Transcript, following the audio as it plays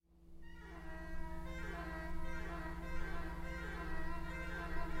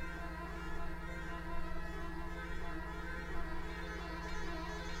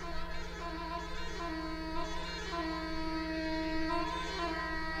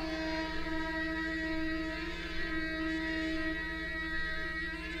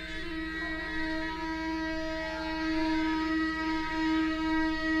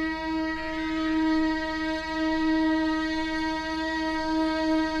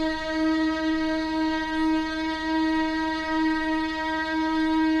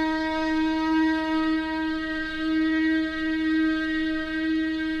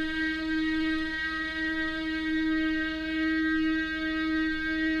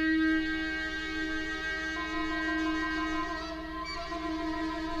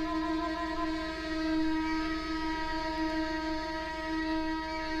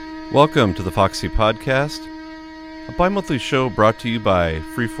Welcome to the Foxy Podcast, a bi-monthly show brought to you by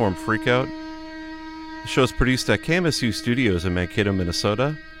Freeform Freakout. The show is produced at KMSU Studios in Mankato,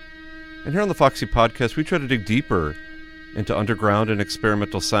 Minnesota. And here on the Foxy Podcast, we try to dig deeper into underground and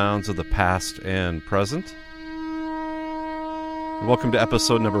experimental sounds of the past and present. And welcome to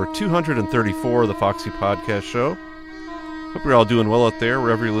episode number 234 of the Foxy Podcast show. Hope you're all doing well out there,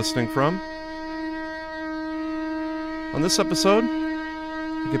 wherever you're listening from. On this episode,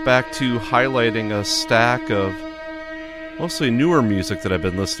 we get back to highlighting a stack of mostly newer music that I've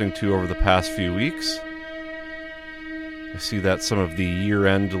been listening to over the past few weeks. I see that some of the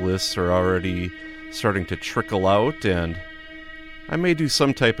year-end lists are already starting to trickle out, and I may do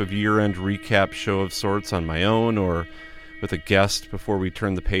some type of year-end recap show of sorts on my own or with a guest before we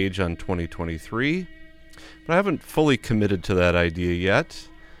turn the page on 2023. But I haven't fully committed to that idea yet.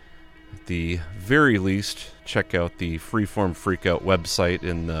 At the very least, check out the Freeform Freakout website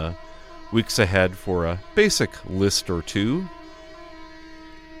in the weeks ahead for a basic list or two.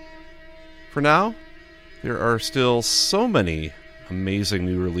 For now, there are still so many amazing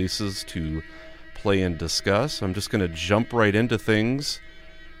new releases to play and discuss. I'm just going to jump right into things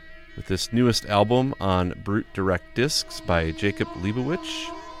with this newest album on Brute Direct Discs by Jacob Leibowitz,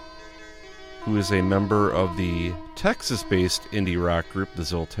 who is a member of the Texas-based indie rock group The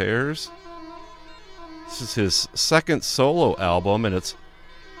Zoltaires. This is his second solo album, and it's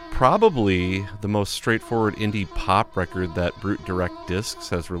probably the most straightforward indie pop record that Brute Direct Discs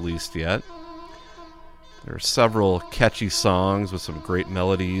has released yet. There are several catchy songs with some great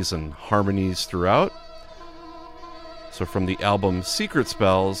melodies and harmonies throughout. So from the album Secret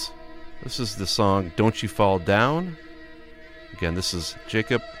Spells, this is the song Don't You Fall Down. Again, this is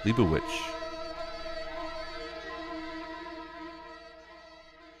Jacob Leibowitz.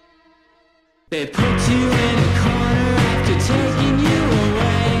 They put you in a corner after taking you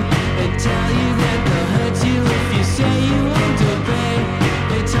away. They tell you that they'll hurt you if you say you won't obey.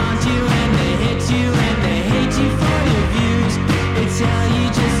 They taunt you and they hit you and they hate you for your views. They tell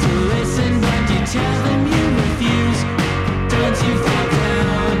you just to listen, but you tell them you refuse. Don't you fall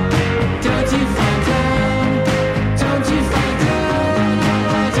down, don't you fall down, don't you fall down,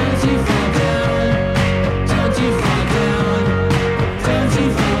 don't you fall down, don't you fall down, don't you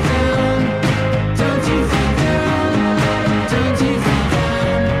fall down. Don't you fall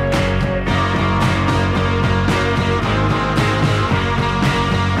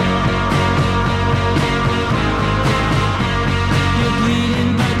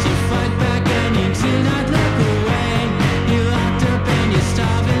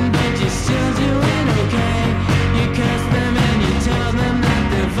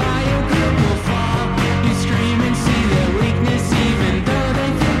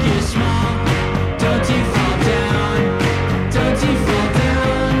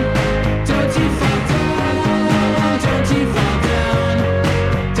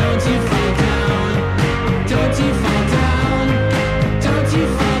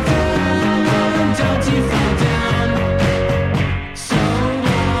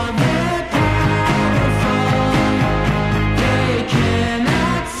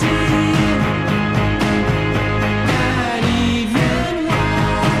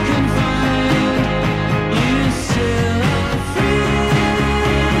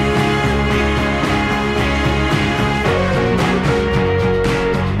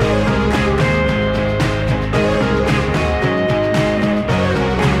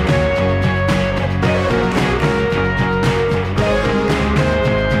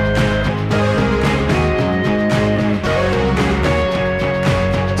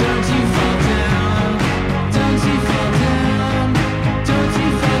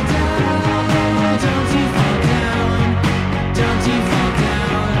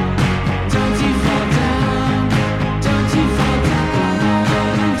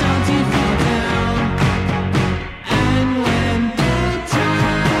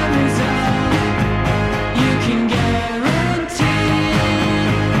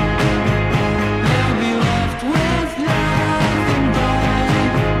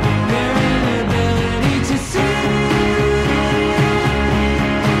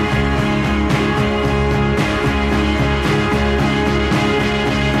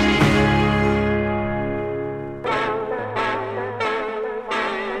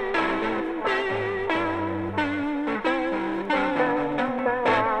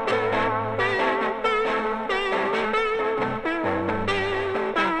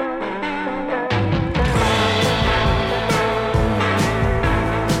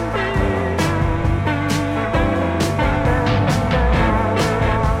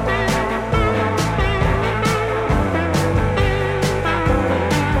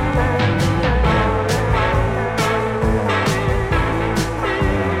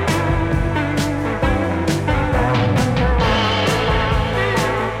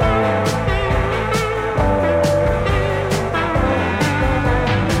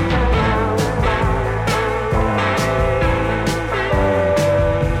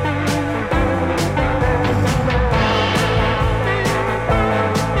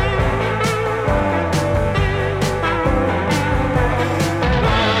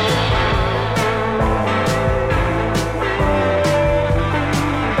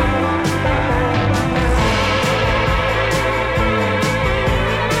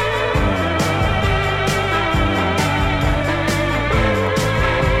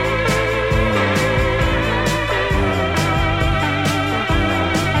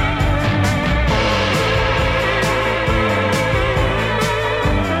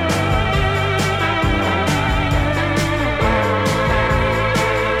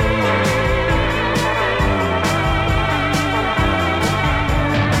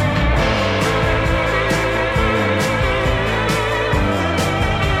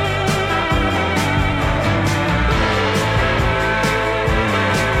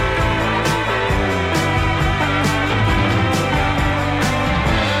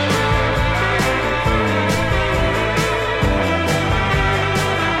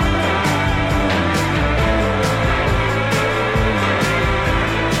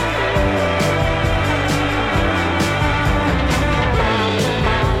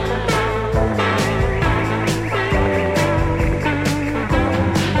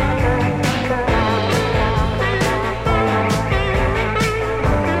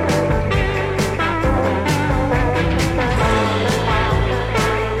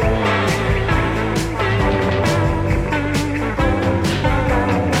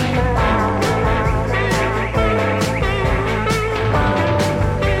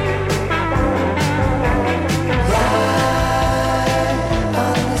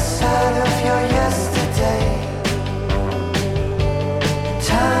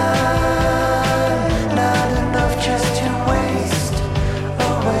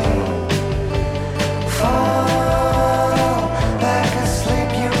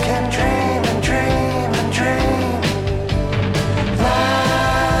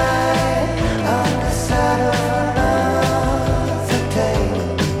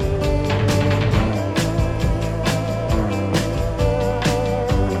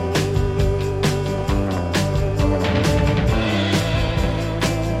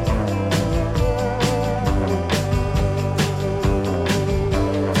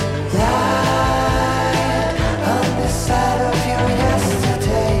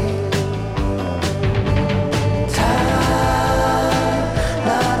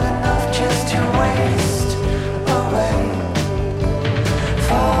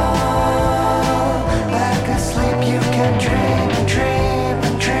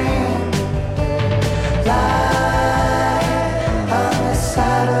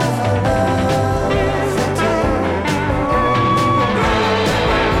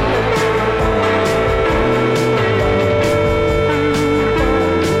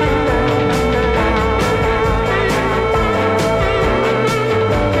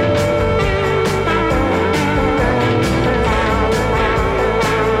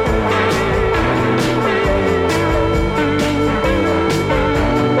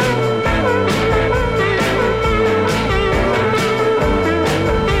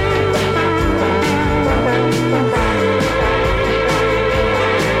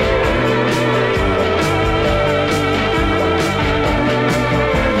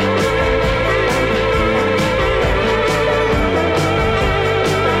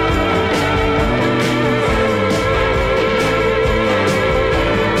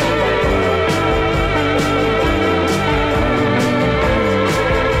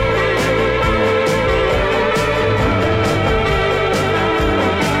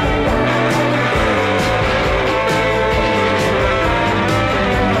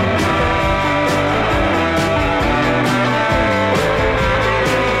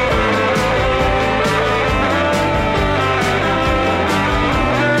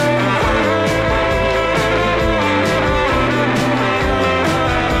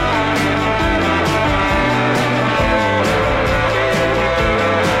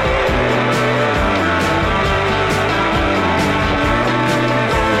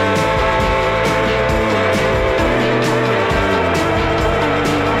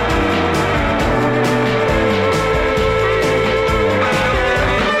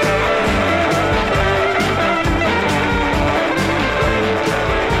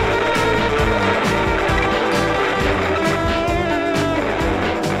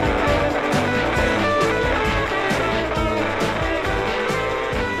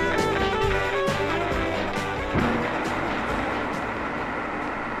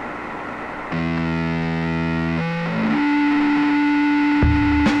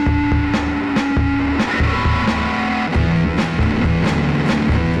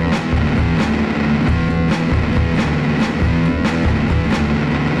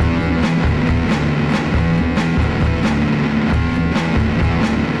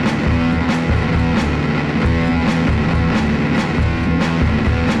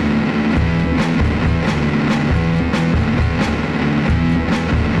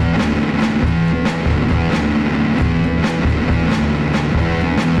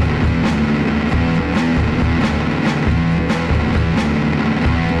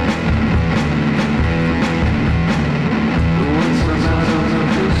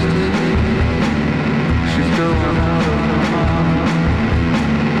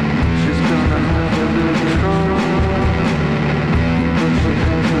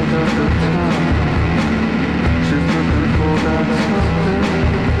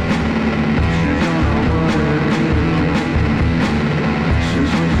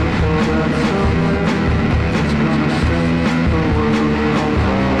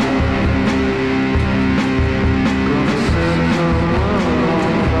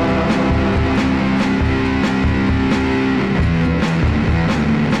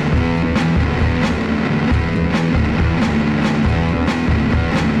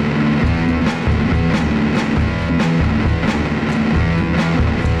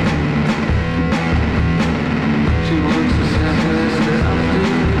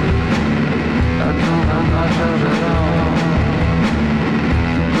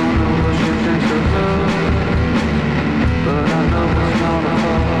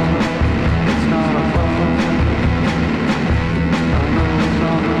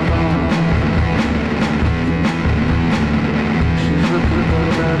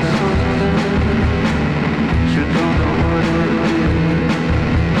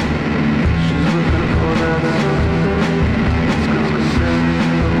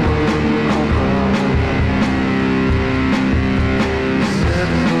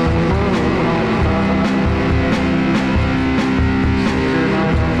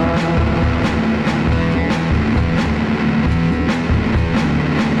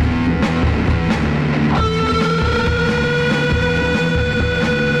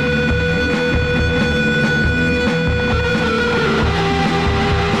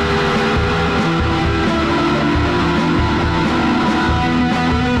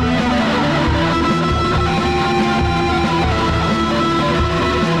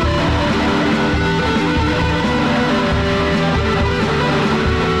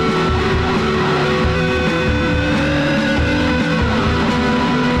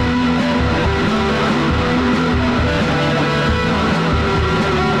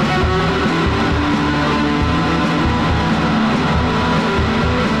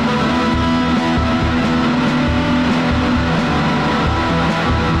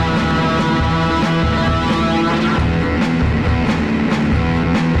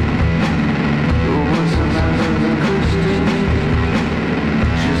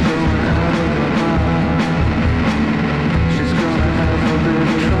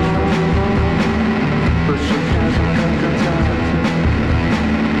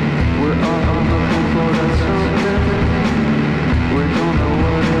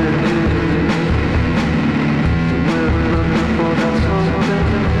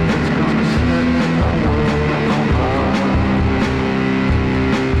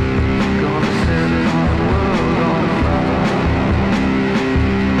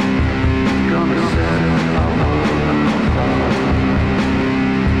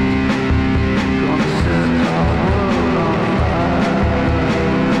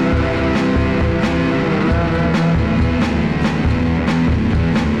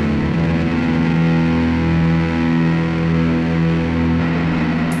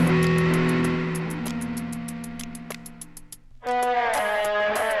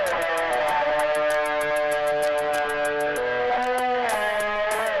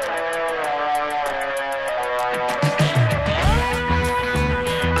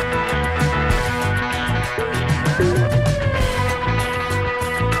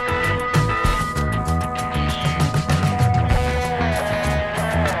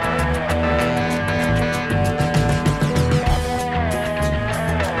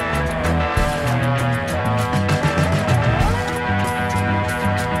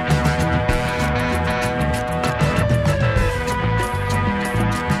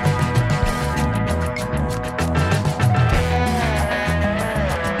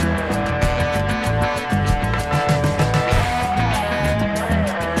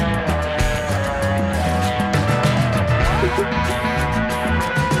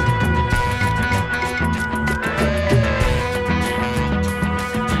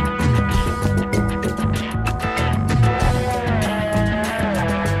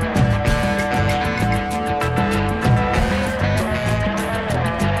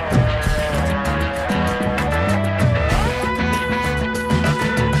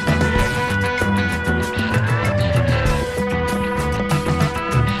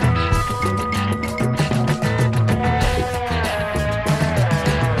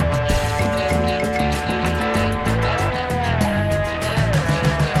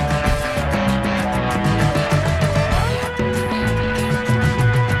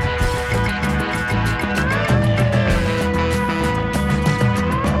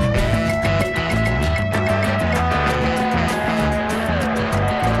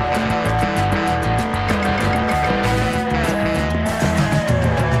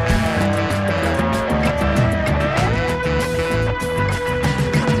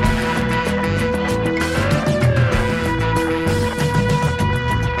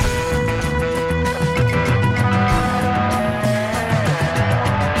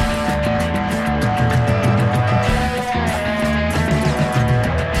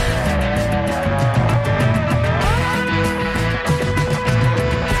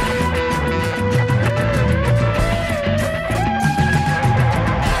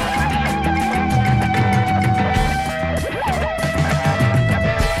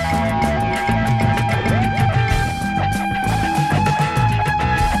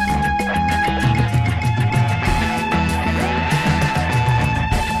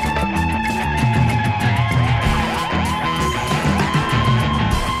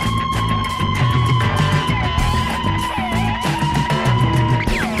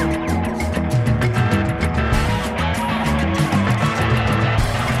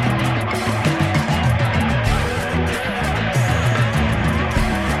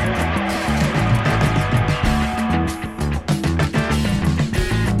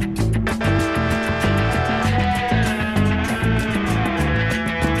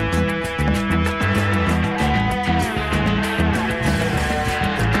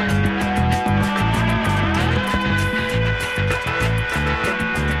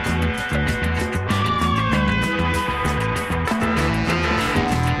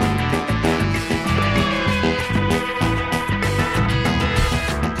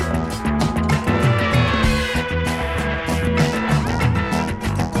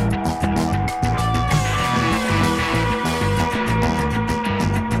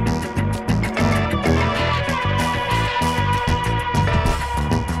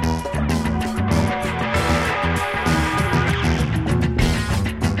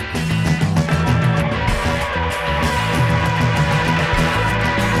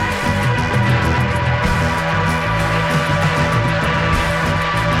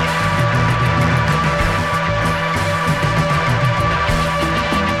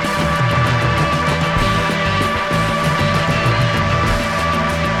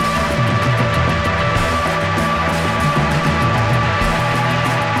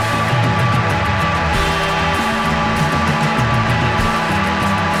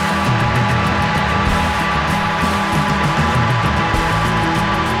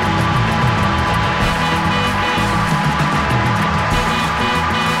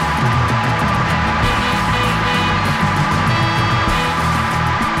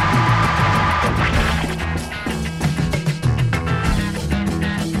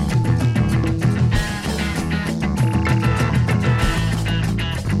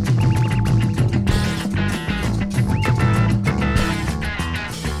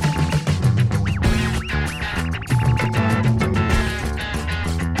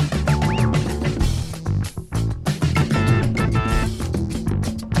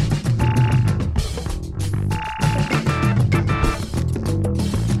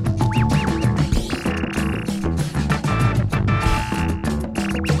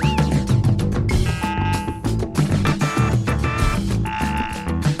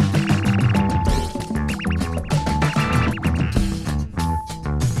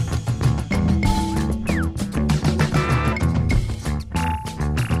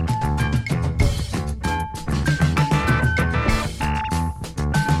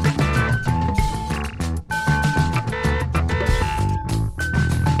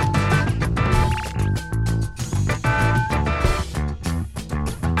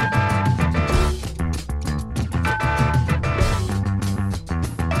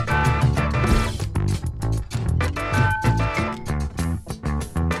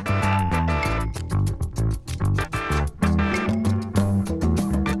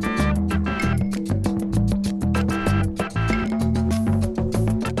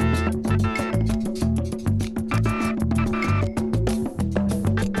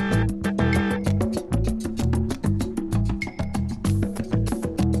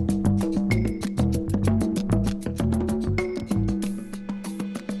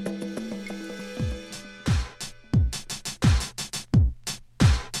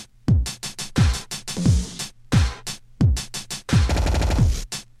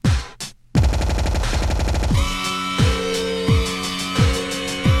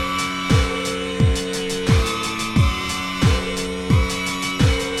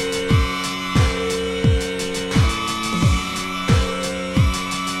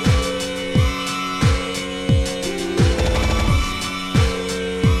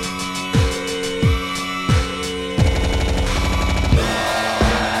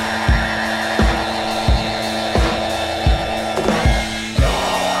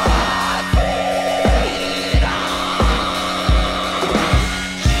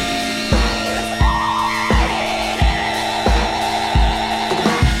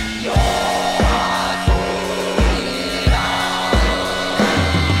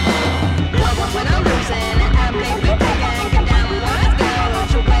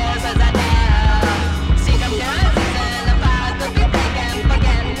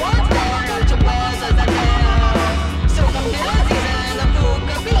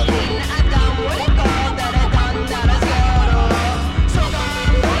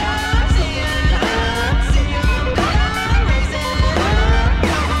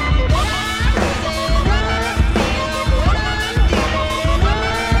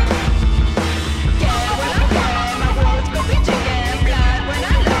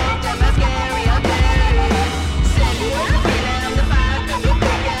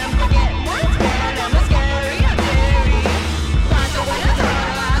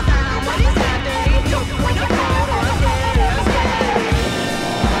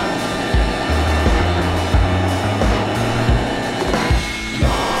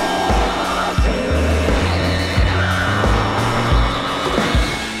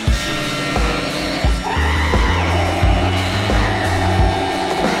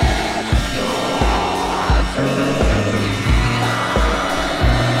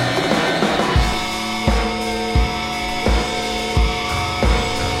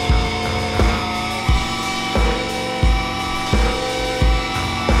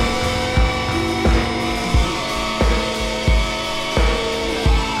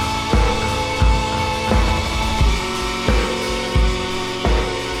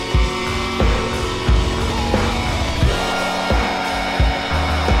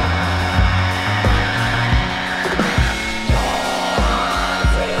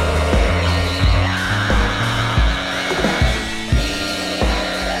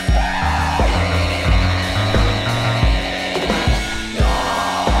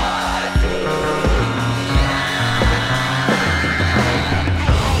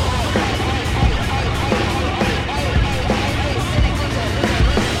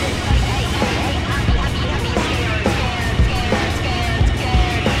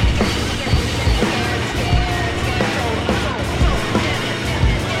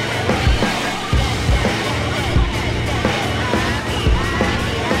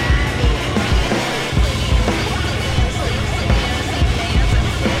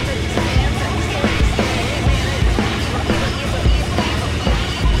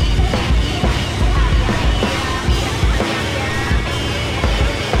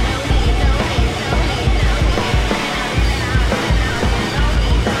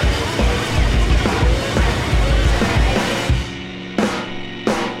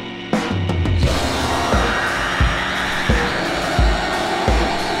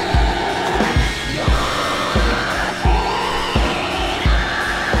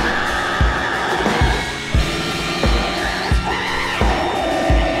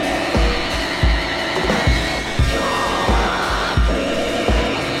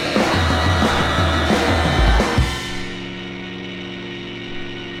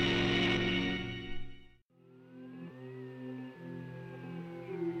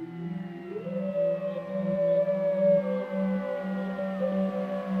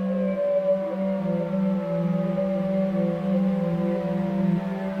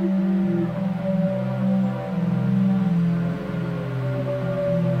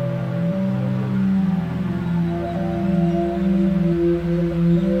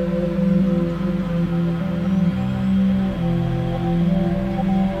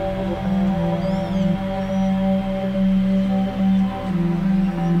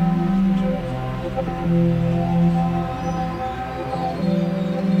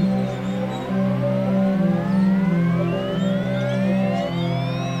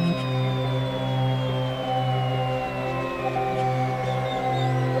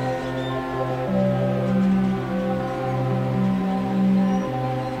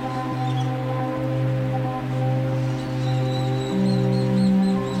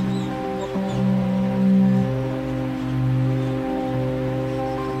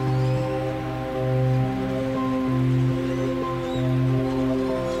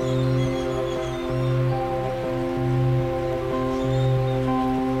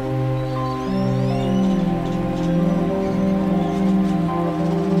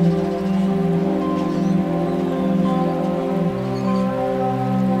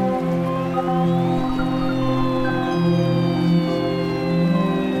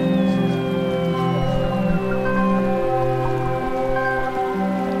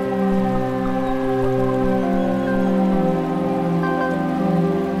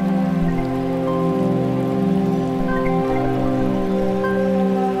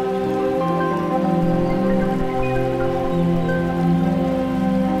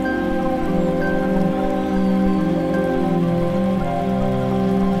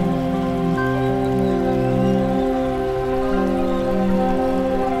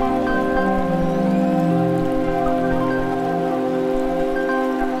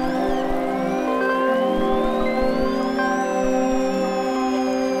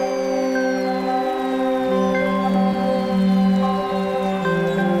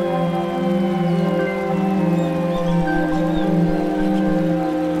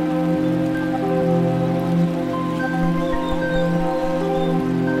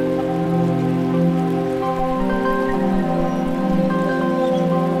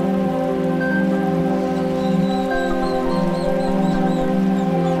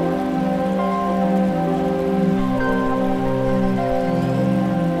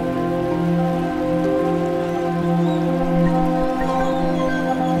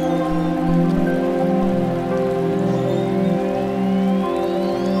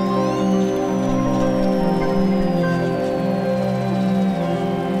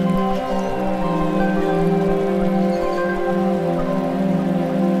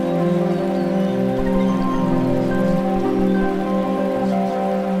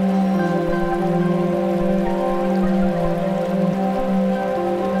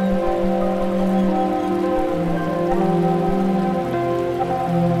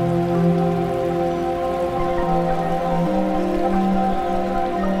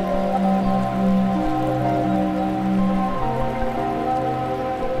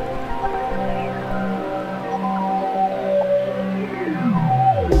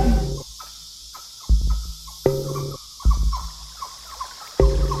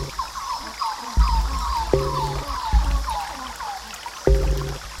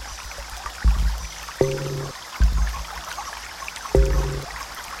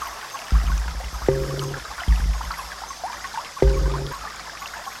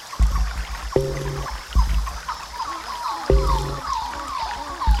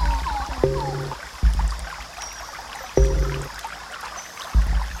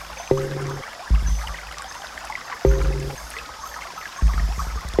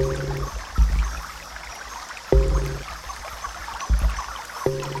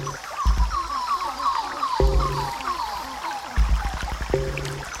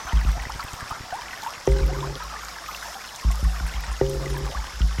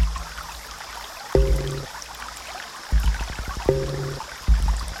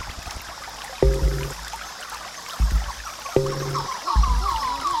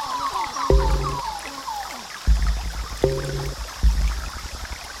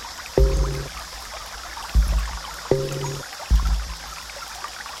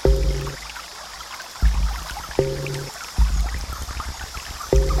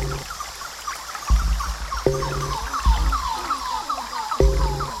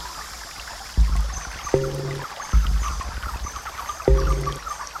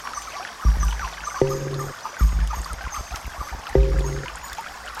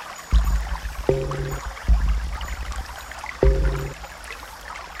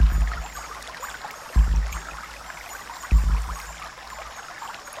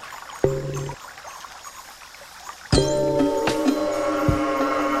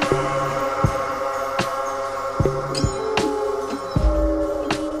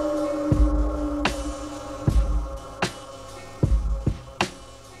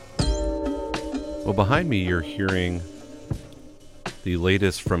Well, behind me you're hearing the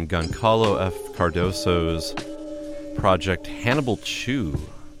latest from Goncalo F. Cardoso's project Hannibal Chew,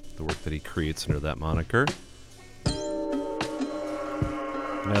 the work that he creates under that moniker. And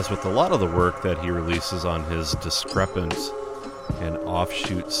as with a lot of the work that he releases on his discrepant and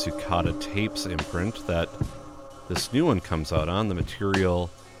offshoot Sucata Tapes imprint that this new one comes out on, the material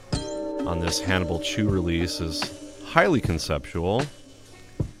on this Hannibal Chew release is highly conceptual.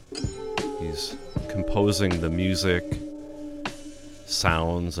 He's composing the music,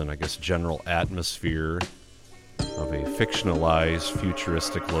 sounds, and I guess general atmosphere of a fictionalized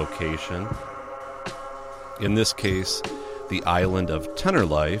futuristic location. In this case, the island of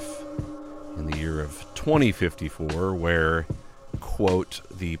Tenerife in the year of 2054, where, quote,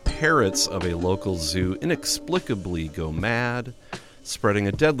 the parrots of a local zoo inexplicably go mad, spreading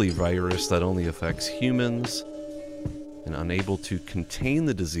a deadly virus that only affects humans. And unable to contain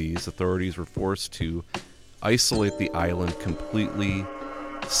the disease, authorities were forced to isolate the island completely,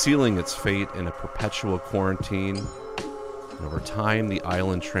 sealing its fate in a perpetual quarantine. And over time, the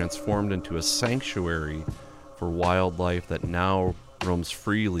island transformed into a sanctuary for wildlife that now roams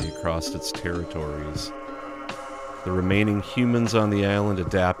freely across its territories. The remaining humans on the island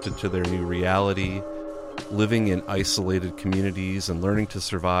adapted to their new reality, living in isolated communities and learning to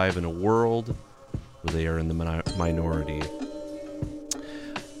survive in a world where they are in the minority.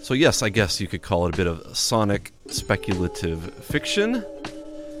 So yes, I guess you could call it a bit of sonic speculative fiction,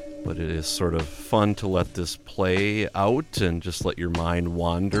 but it is sort of fun to let this play out and just let your mind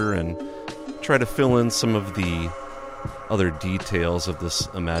wander and try to fill in some of the other details of this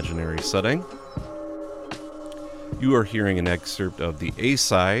imaginary setting. You are hearing an excerpt of the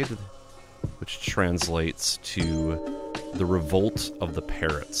A-side, which translates to The Revolt of the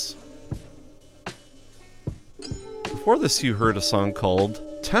Parrots. Before this, you heard a song called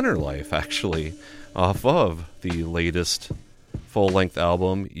Tenerife, actually, off of the latest full-length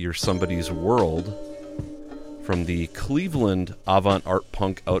album, You're Somebody's World, from the Cleveland avant-art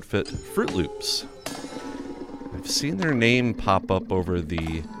punk outfit Fruit Loops. I've seen their name pop up over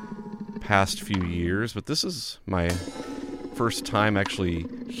the past few years, but this is my first time actually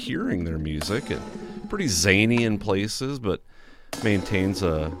hearing their music. It's pretty zany in places, but maintains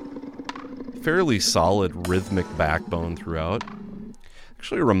a fairly solid rhythmic backbone throughout.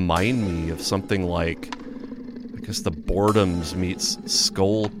 Actually remind me of something like, I guess, the Boredoms meets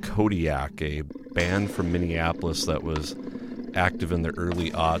Skull Kodiak, a band from Minneapolis that was active in the early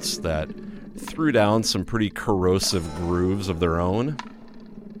aughts that threw down some pretty corrosive grooves of their own.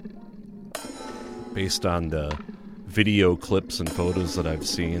 Based on the video clips and photos that I've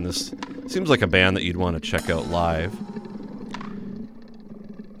seen, this seems like a band that you'd want to check out live.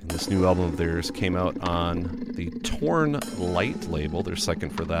 This new album of theirs came out on the Torn Light label, their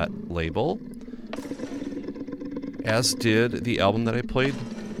second for that label, as did the album that I played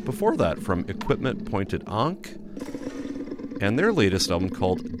before that from Equipment Pointed Ankh, and their latest album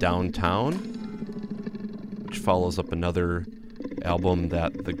called Downtown, which follows up another album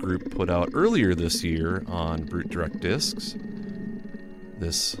that the group put out earlier this year on Brute Direct Discs.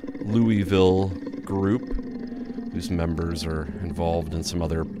 This Louisville group, whose members are involved in some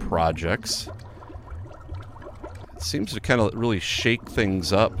other projects. It seems to kind of really shake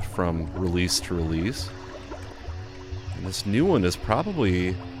things up from release to release. And this new one is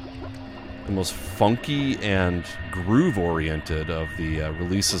probably the most funky and groove-oriented of the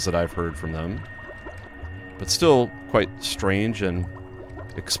releases that I've heard from them. But still quite strange and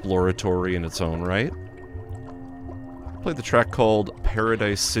exploratory in its own right. Played the track called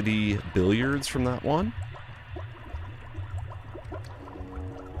Paradise City Billiards from that one.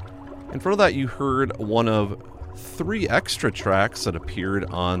 In front of that, you heard one of 3 extra tracks that appeared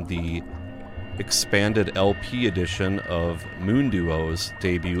on the expanded LP edition of Moon Duo's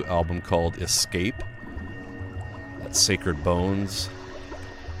debut album called Escape. That Sacred Bones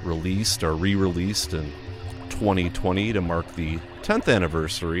released or re-released in 2020 to mark the 10th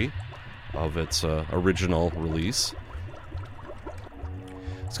anniversary of its original release.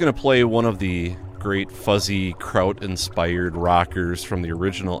 It's going to play one of the great fuzzy Kraut-inspired rockers from the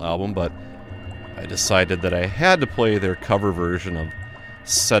original album, but I decided that I had to play their cover version of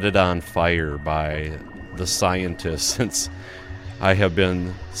Set It On Fire by The Scientists, since I have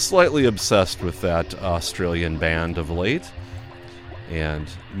been slightly obsessed with that Australian band of late. And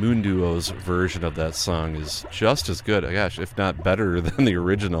Moon Duo's version of that song is just as good, gosh, if not better than the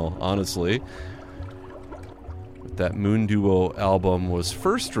original, honestly. That Moon Duo album was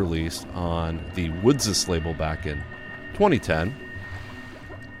first released on the Woodsis label back in 2010.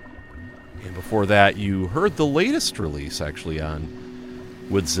 And before that, you heard the latest release, actually, on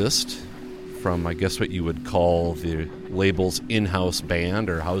Woodsis, from, I guess, what you would call the label's in-house band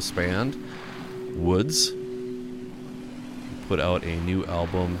or house band, Woods. Put out a new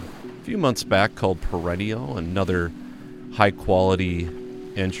album a few months back called Perennial, another high-quality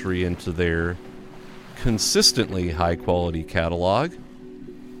entry into their consistently high-quality catalog.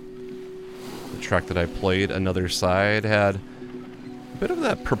 The track that I played, Another Side, had a bit of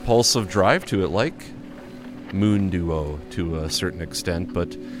that propulsive drive to it, like Moon Duo to a certain extent,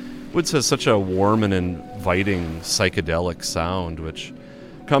 but Woods has such a warm and inviting psychedelic sound, which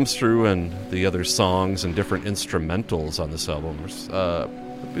comes through in the other songs and different instrumentals on this album. There's, I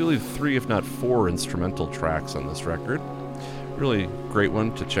believe, 3 if not 4 instrumental tracks on this record. Really great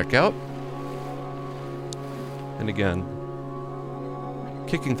one to check out. And again,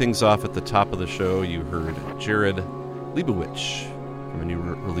 kicking things off at the top of the show, you heard Jared Leibowitz from a new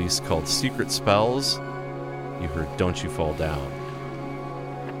release called Secret Spells. You heard Don't You Fall Down.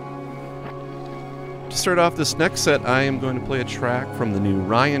 To start off this next set, I am going to play a track from the new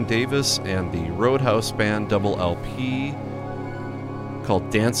Ryan Davis and the Roadhouse Band double LP called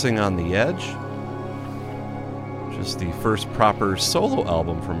Dancing on the Edge, which is the first proper solo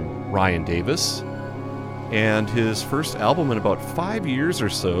album from Ryan Davis, and his first album in about 5 years or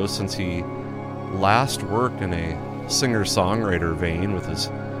so, since he last worked in a singer-songwriter vein with his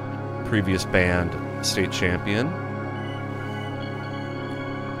previous band, State Champion.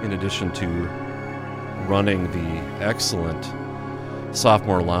 In addition to running the excellent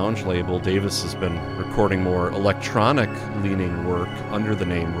Sophomore Lounge label, Davis has been recording more electronic-leaning work under the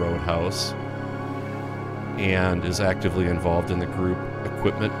name Roadhouse and is actively involved in the group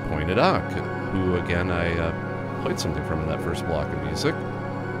Equipment Pointed Ock, who, again, I played something from in that first block of music.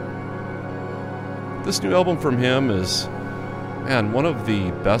 This new album from him is, man, one of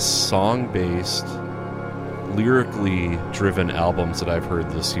the best song-based, lyrically driven albums that I've heard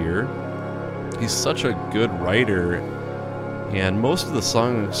this year. He's such a good writer, and most of the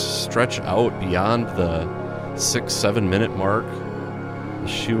songs stretch out beyond the 6-7 minute mark,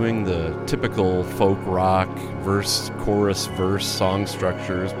 eschewing the typical folk rock verse, chorus, verse song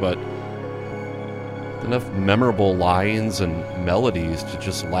structures, but enough memorable lines and melodies to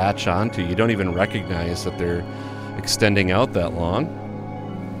just latch onto. You don't even recognize that they're extending out that long.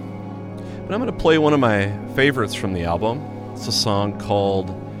 But I'm going to play one of my favorites from the album. It's a song called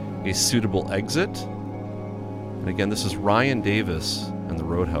A Suitable Exit. And again, this is Ryan Davis and the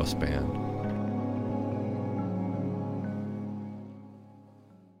Roadhouse Band.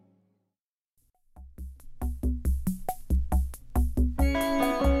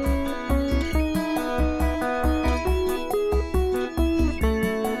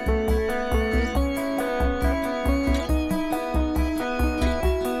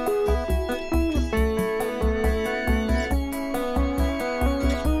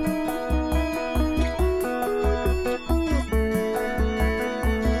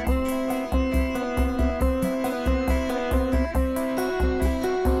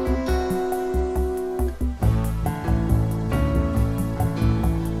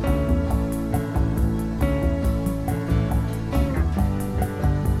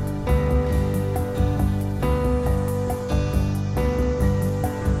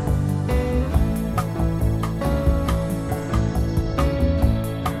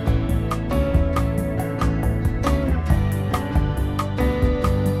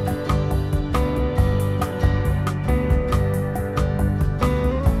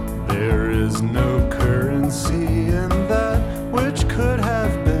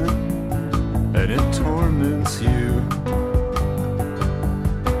 against you.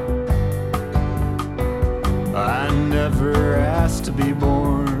 I never asked to be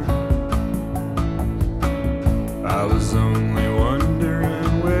born. I was only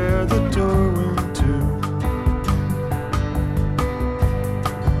wondering where the door went to.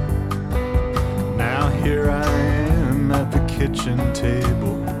 Now here I am at the kitchen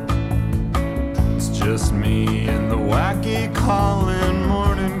table. It's just me and the wacky call-in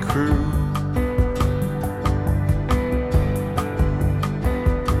morning crew.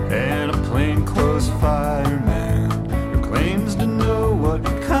 And a plainclothes fireman who claims to know what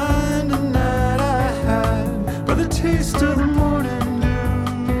kind of night I had by the taste of the morning dew.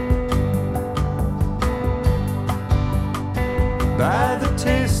 By the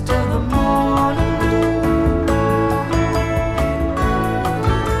taste of the morning dew.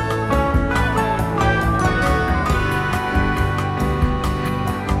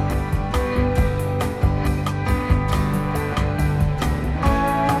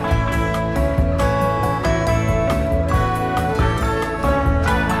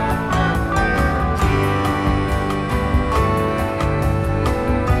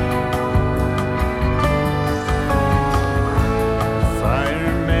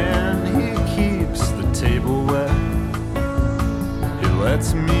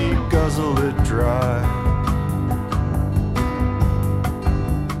 Lets me guzzle it dry.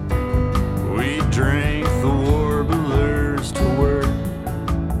 We drank the warblers to work,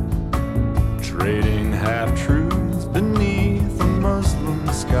 trading half-truths beneath a Muslim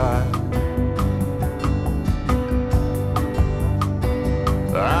sky.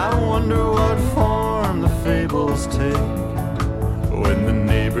 I wonder what form the fables take when the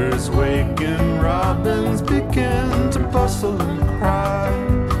neighbors wake and robins begin to bustle and cry.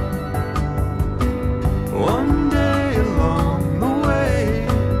 One day along the way,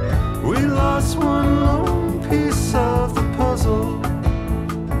 we lost one lone piece of the puzzle,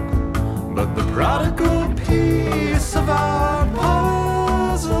 but the prodigal piece of our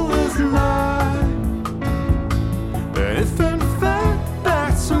puzzle is nigh. And if in fact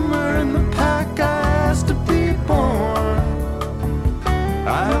back somewhere in the pack I asked to be born,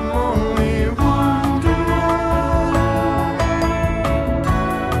 I'm only wondering why.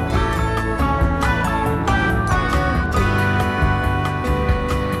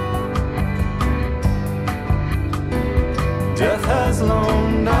 Death has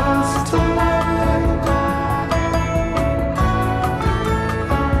loaned us to life.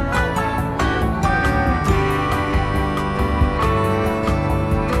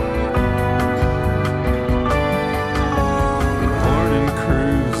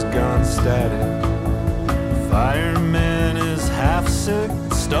 Static. Fireman is half sick,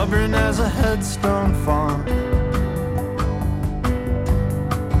 stubborn as a headstone font.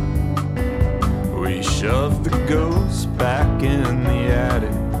 We shove the ghost back in the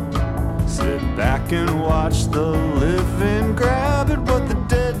attic, sit back and watch the living grab at what the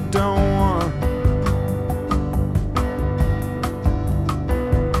dead don't want.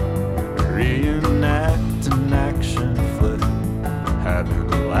 Reenact an action flick,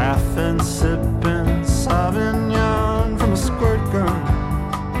 having a laugh and sipping Sauvignon from a squirt gun.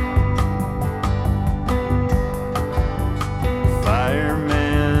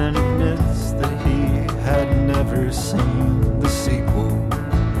 Fireman admits that he had never seen the sequel.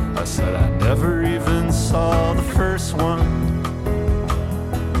 I said I never even saw the first one.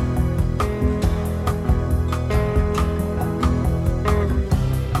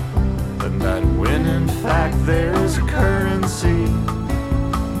 And that when in fact there's a currency,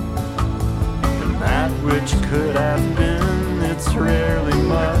 that which could have been, it's rarely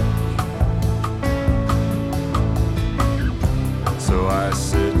much. So I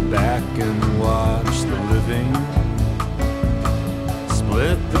sit back and watch the living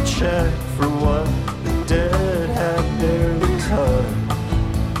split the check for what the dead had barely touched.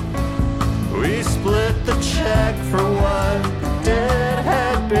 We split the check for what the dead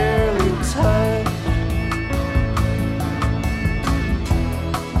had barely touched.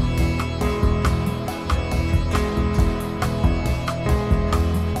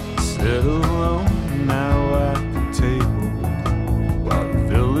 Sit alone now at the table while the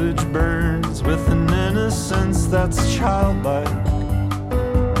village burns with an innocence that's childlike.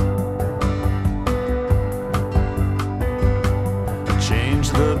 I change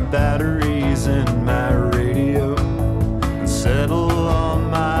the batteries in my radio and settle all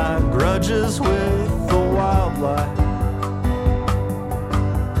my grudges with the wildlife.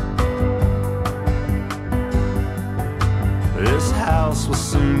 This house will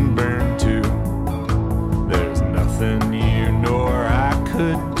soon burn too. There's nothing you nor I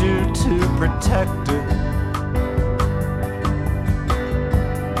could do to protect it.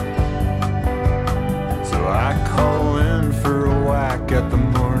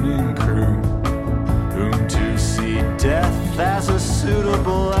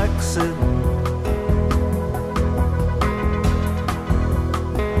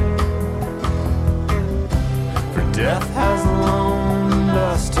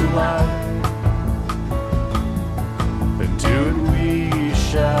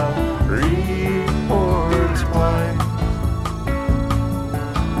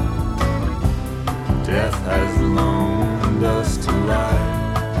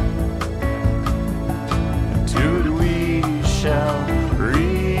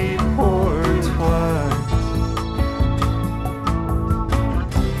 report twice.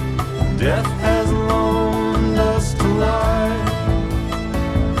 Death has loaned us to life.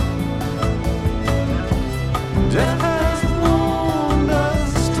 Death has loaned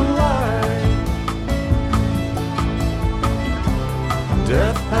us to life.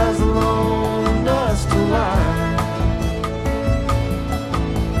 Death has loaned us to life.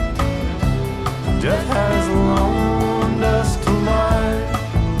 Death has loaned us to life.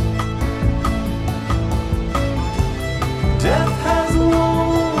 Death has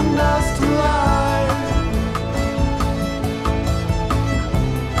loaned us to life.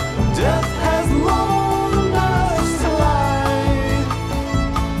 Death has loaned us to life.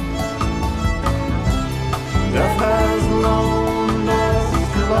 Death has loaned us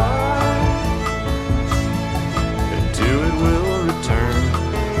to life. And to it will return.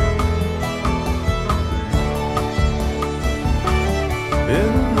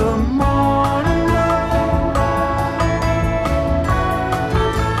 In the morning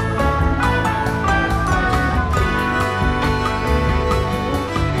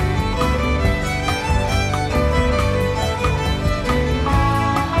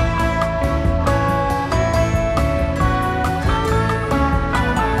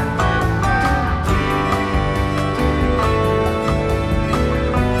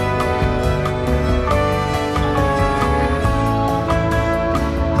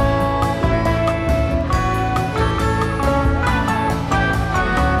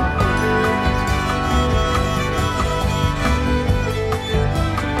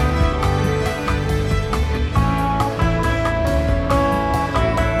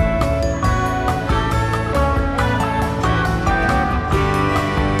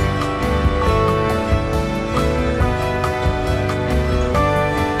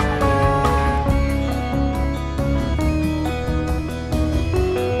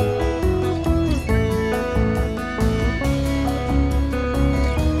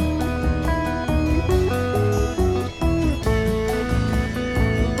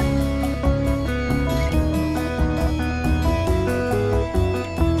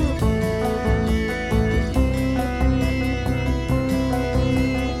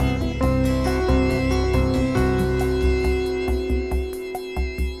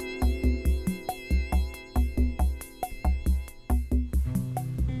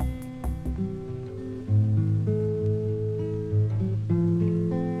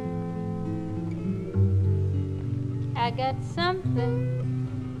I got something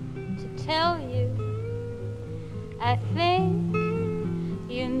to tell you. I think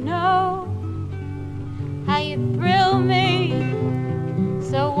you know how you thrill me.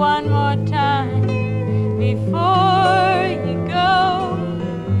 So one more time before you go,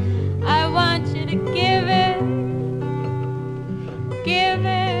 I want you to give it,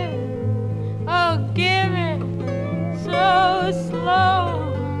 oh give it so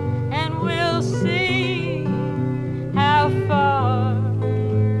slow, and we'll see how far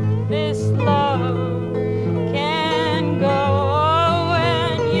this love can go.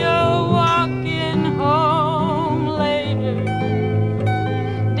 When you're walking home later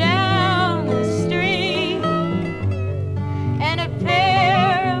down the street, and a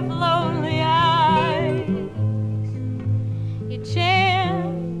pair of lonely eyes you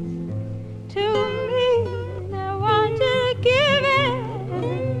chance to meet, I want you to give it,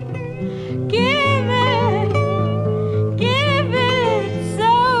 give it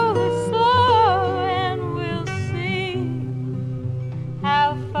so slow, and we'll see how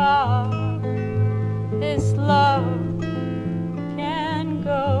far this love can go.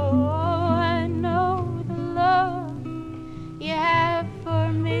 Oh, I know the love you have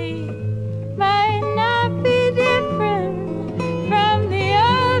for me might not be different from the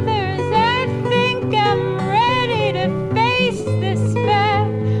others. I think I'm ready to face this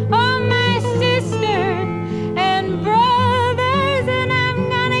fact. All my sisters and brothers, and I'm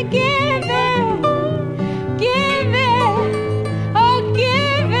gonna give it, oh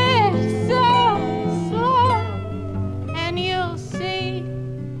give it so slow.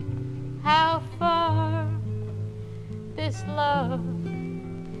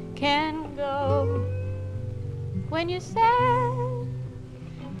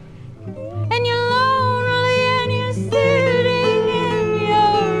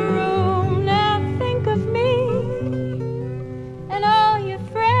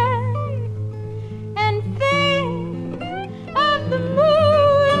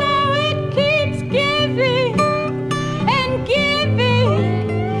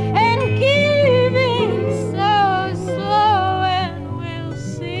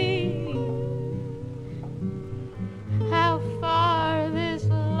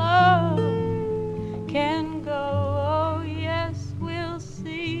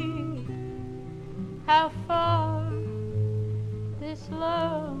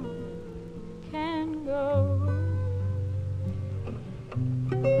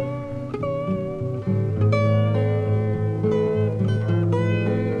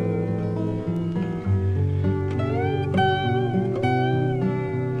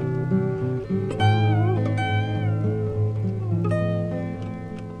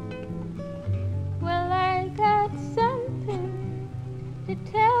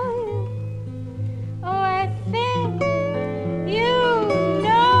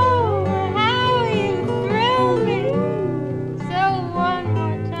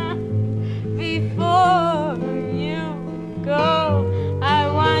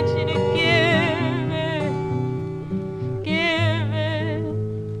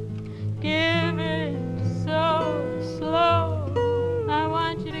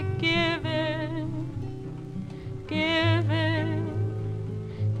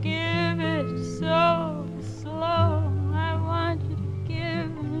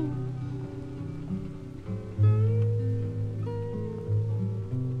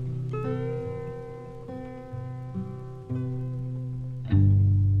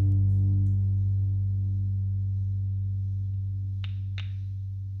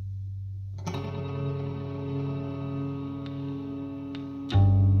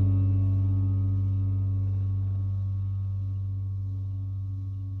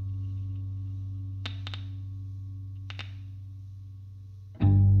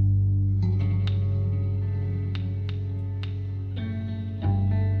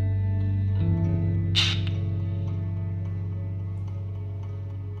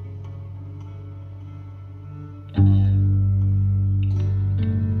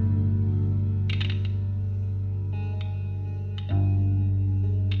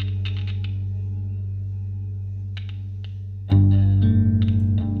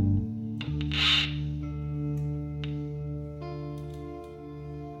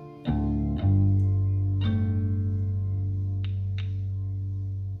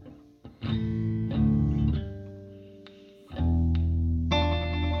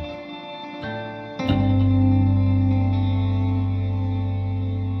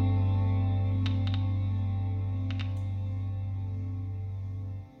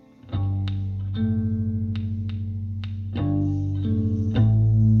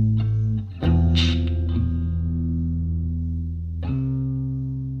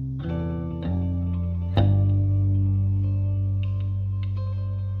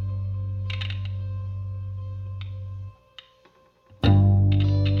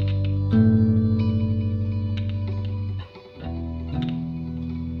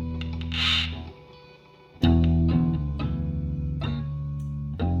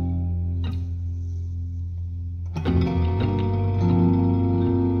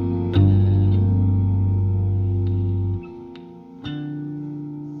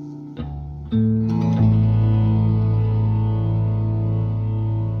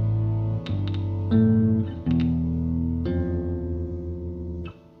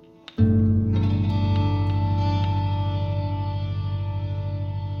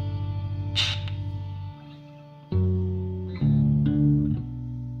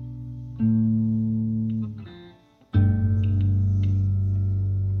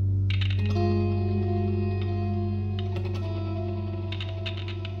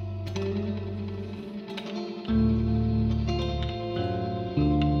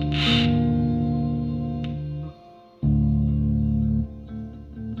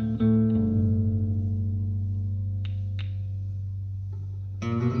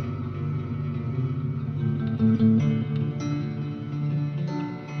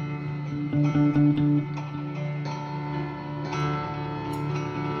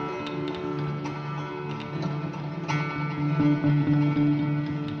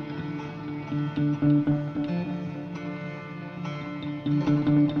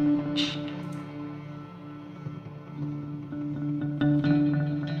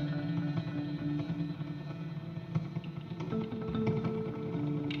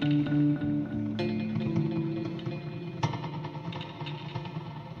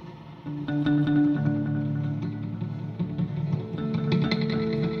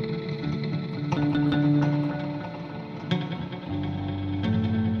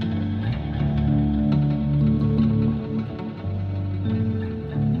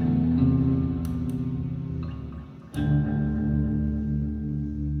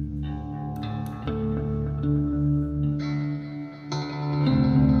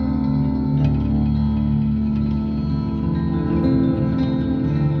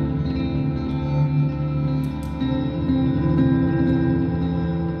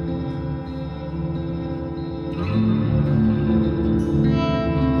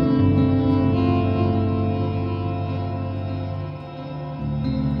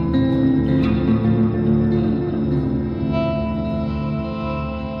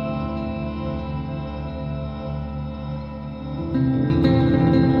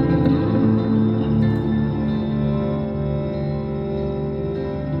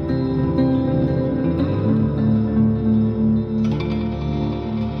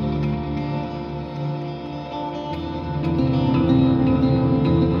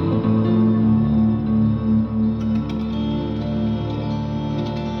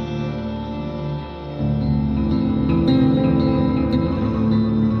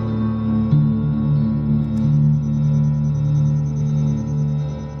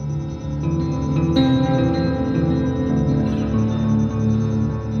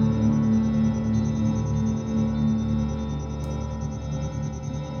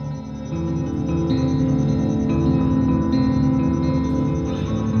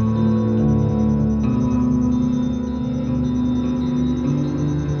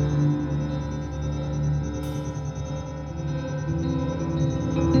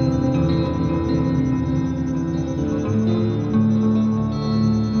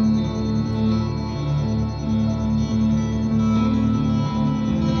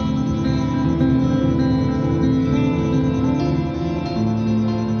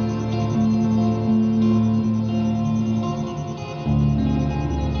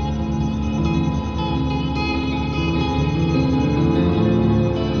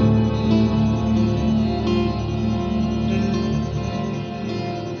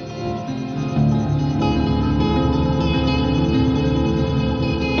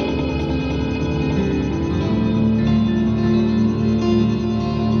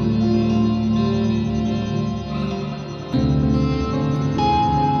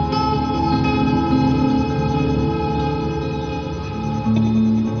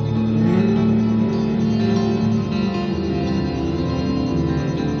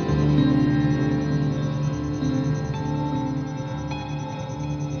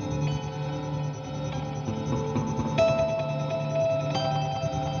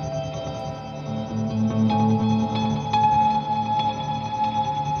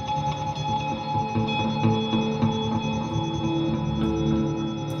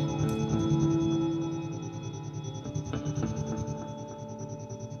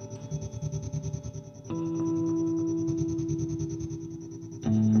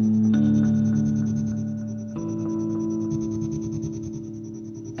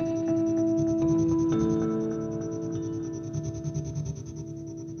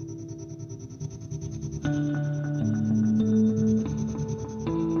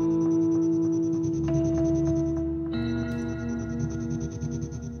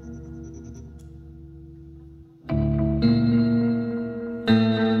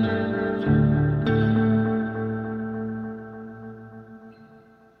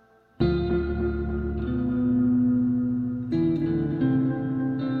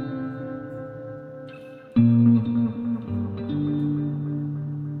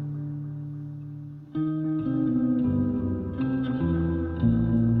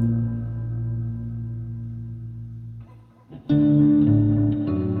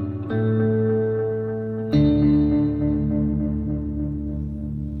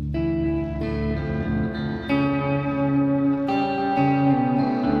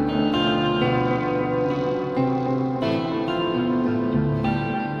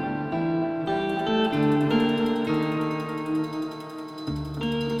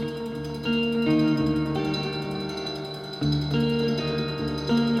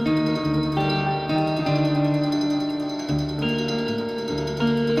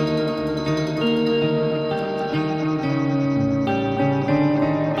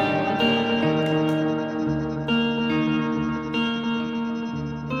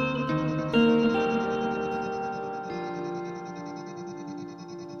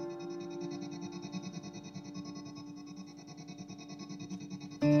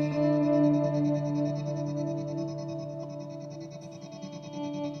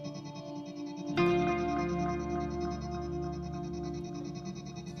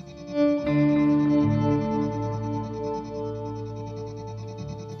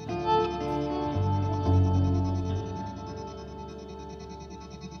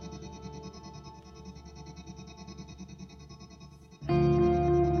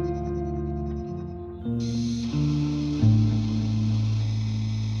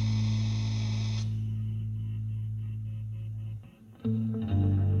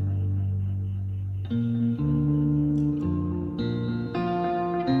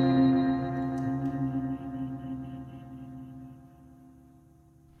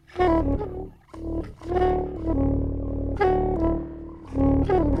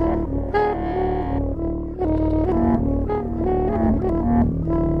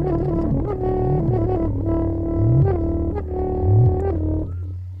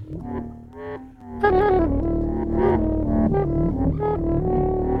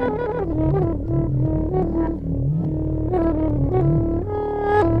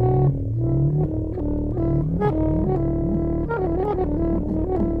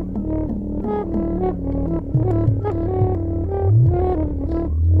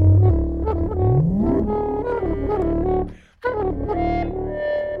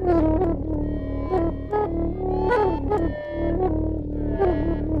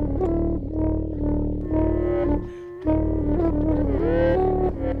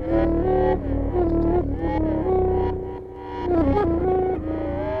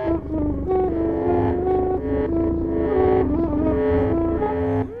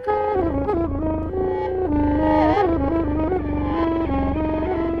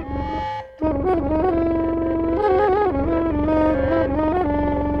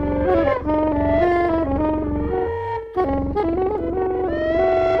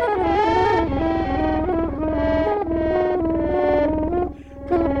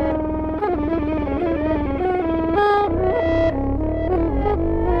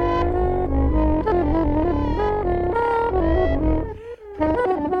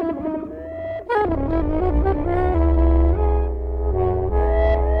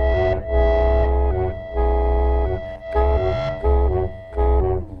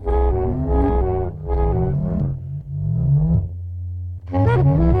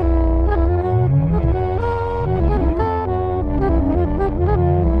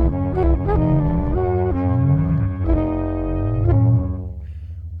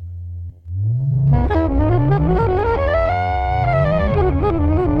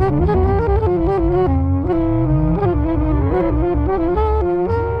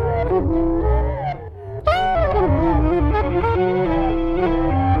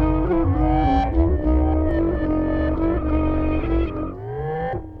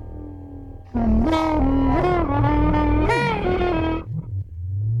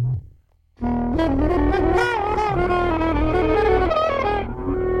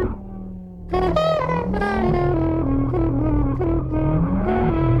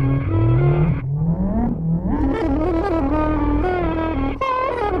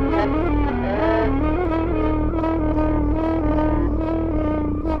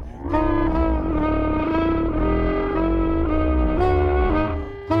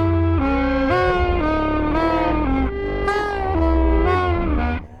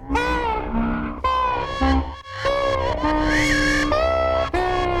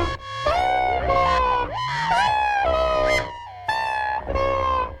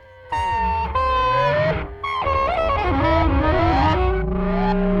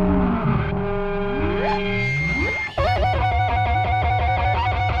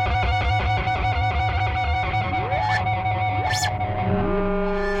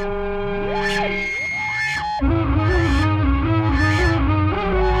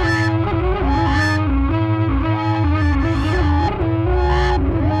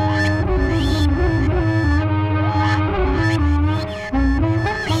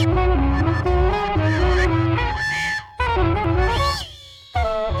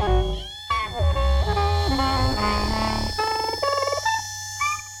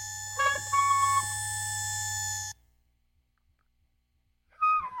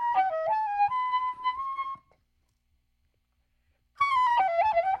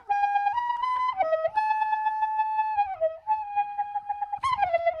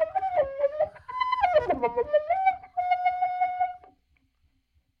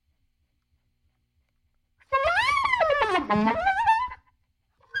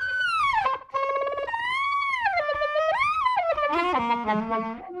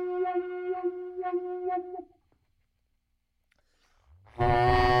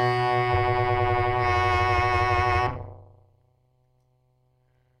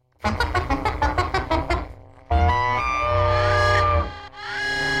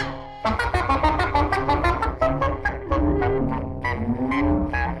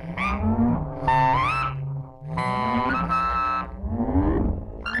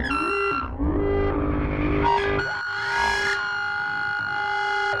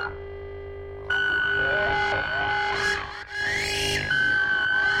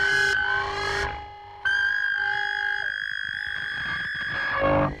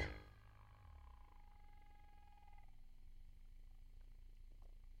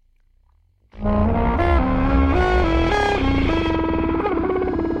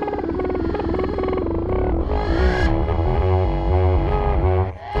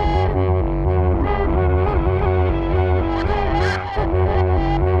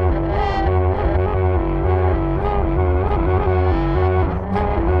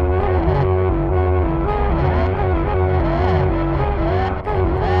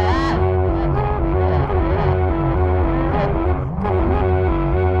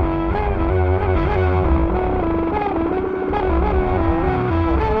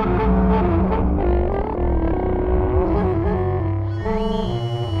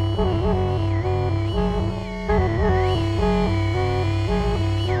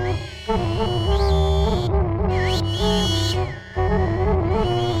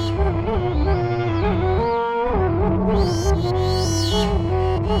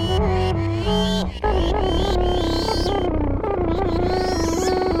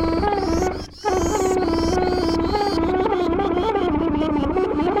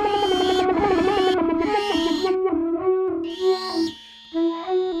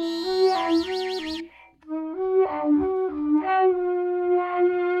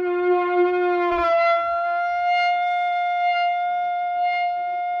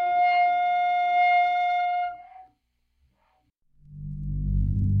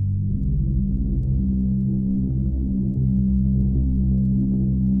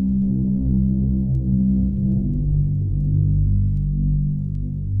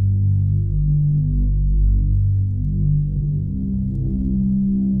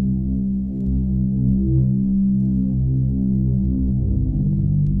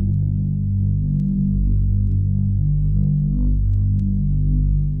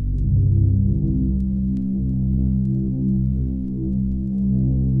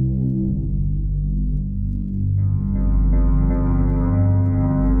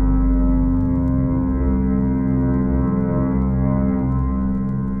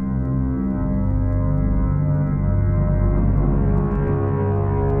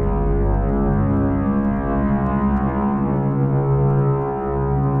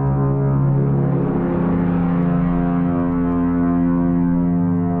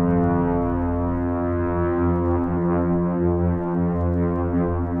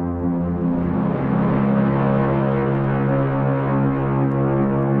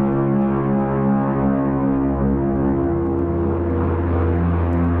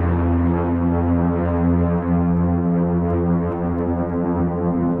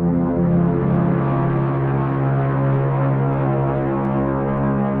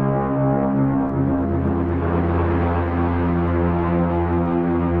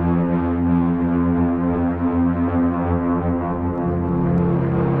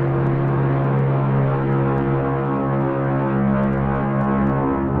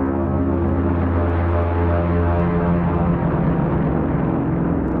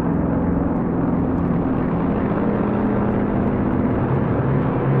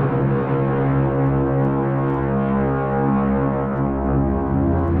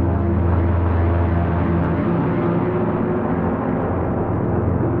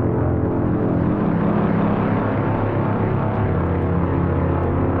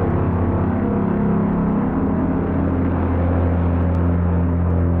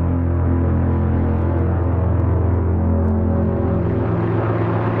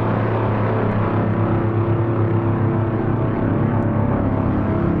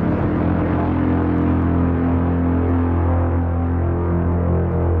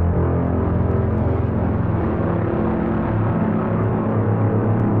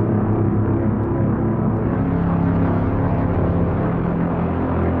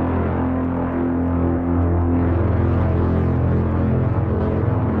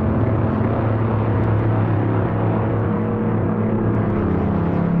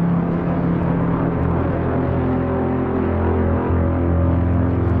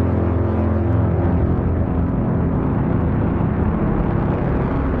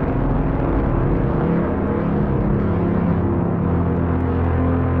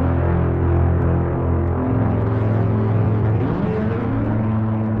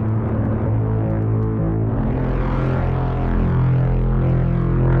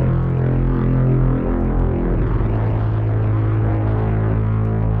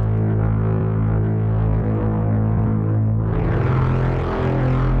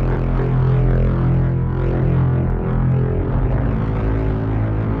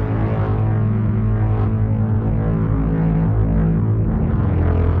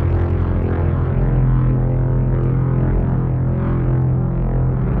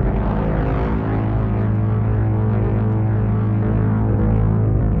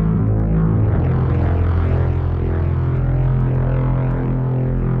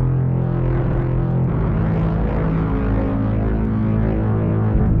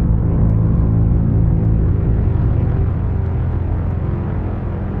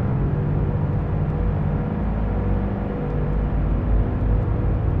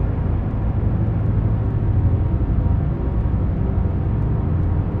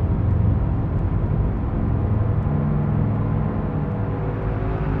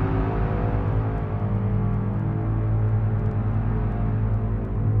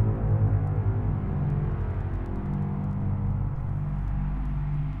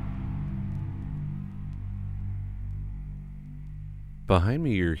 Behind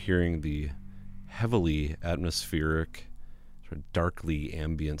me, you're hearing the heavily atmospheric, sort of darkly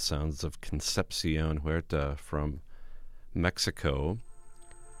ambient sounds of Concepcion Huerta from Mexico.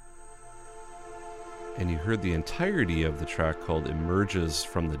 And you heard the entirety of the track called Emerges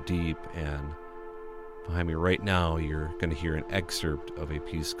from the Deep, and behind me right now, you're going to hear an excerpt of a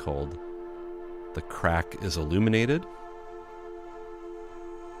piece called The Crack is Illuminated.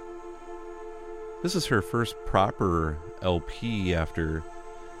 This is her first proper LP after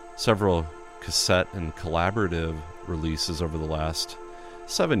several cassette and collaborative releases over the last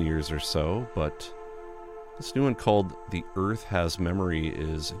 7 years or so, but this new one called The Earth Has Memory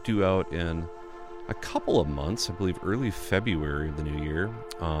is due out in a couple of months, I believe early February of the new year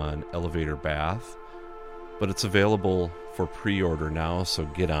on Elevator Bath, but it's available for pre-order now, so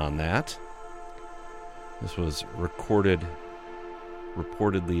get on that. This was recorded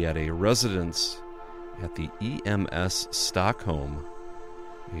reportedly at a residence at the EMS Stockholm,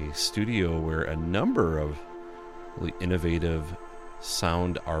 a studio where a number of really innovative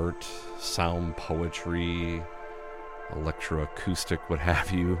sound art, sound poetry, electroacoustic, what have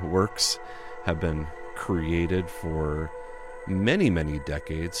you, works have been created for many, many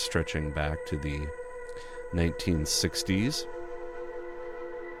decades, stretching back to the 1960s.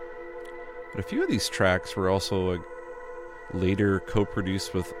 But a few of these tracks were also later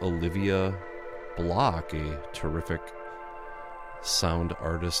co-produced with Olivia Block, a terrific sound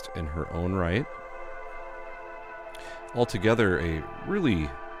artist in her own right. Altogether, a really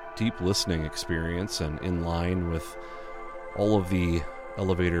deep listening experience, and in line with all of the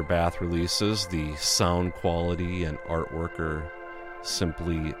Elevator Bath releases, the sound quality and artwork are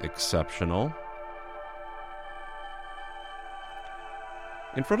simply exceptional.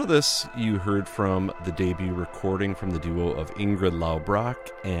 In front of this, you heard from the debut recording from the duo of Ingrid Laubrock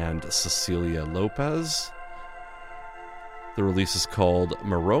and Cecilia Lopez. The release is called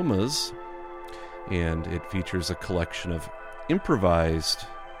Maromas, and it features a collection of improvised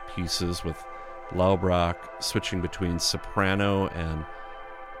pieces with Laubrock switching between soprano and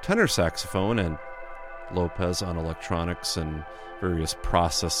tenor saxophone, and Lopez on electronics and various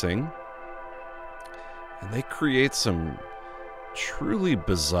processing. And they create some truly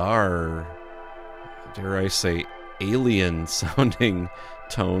bizarre, dare I say, alien-sounding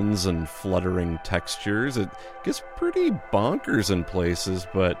tones and fluttering textures. It gets pretty bonkers in places,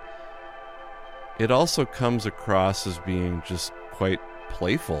 but it also comes across as being just quite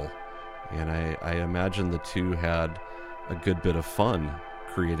playful. And I imagine the two had a good bit of fun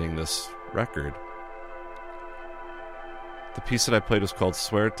creating this record. The piece that I played was called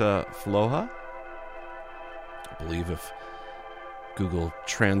Suerta Floja. I believe if Google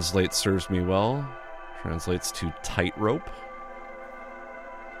Translate serves me well, translates to tightrope.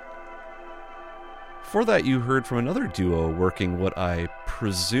 Before that, you heard from another duo working what I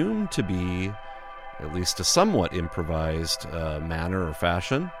presume to be at least a somewhat improvised manner or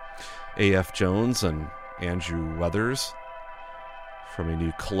fashion. A.F. Jones and Andrew Weathers, from a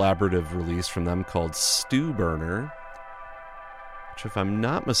new collaborative release from them called Stew Burner, which, if I'm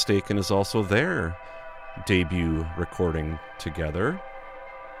not mistaken, is also their debut recording together.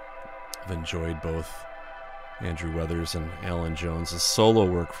 I've enjoyed both Andrew Weathers and Alan Jones' solo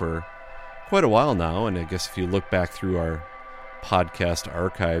work for quite a while now, and I guess if you look back through our podcast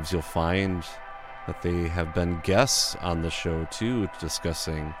archives, you'll find that they have been guests on the show too,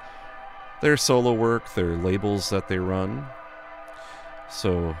 discussing their solo work, their labels that they run.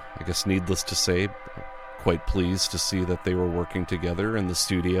 So I guess needless to say, quite pleased to see that they were working together in the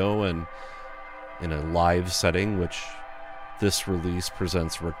studio and in a live setting, which this release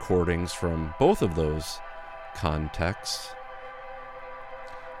presents recordings from both of those contexts.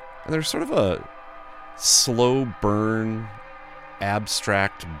 And there's sort of a slow burn,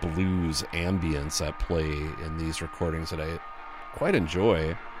 abstract blues ambience at play in these recordings that I quite enjoy.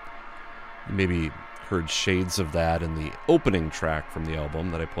 You maybe heard shades of that in the opening track from the album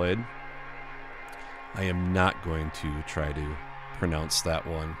that I played. I am not going to try to pronounce that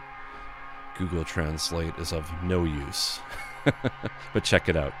one. Google Translate is of no use. But check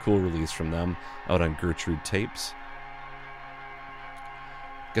it out. Cool release from them out on Gertrude Tapes.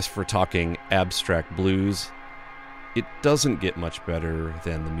 I guess if we're talking abstract blues, it doesn't get much better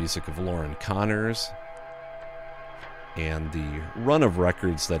than the music of Lauren Connors. And the run of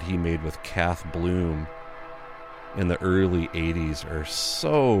records that he made with Kath Bloom in the early 80s are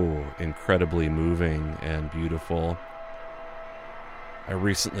so incredibly moving and beautiful. I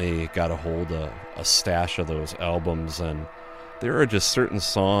recently got a hold of a stash of those albums, and there are just certain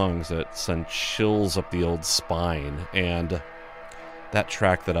songs that send chills up the old spine. And that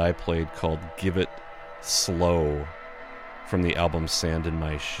track that I played called Give It Slow from the album Sand in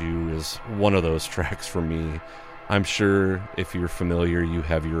My Shoe is one of those tracks for me. I'm sure if you're familiar, you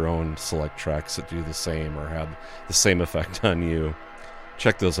have your own select tracks that do the same or have the same effect on you.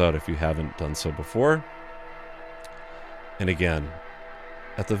 Check those out if you haven't done so before. And again,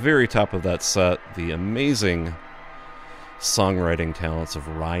 at the very top of that set, the amazing songwriting talents of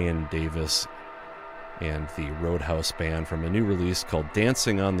Ryan Davis and the Roadhouse Band from a new release called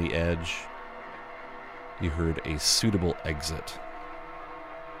Dancing on the Edge. You heard A Suitable Exit.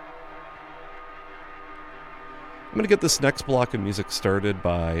 I'm going to get this next block of music started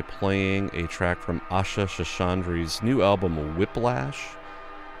by playing a track from Asha Shashandri's new album Whiplash,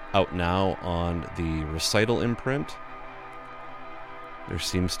 out now on the Recital imprint. There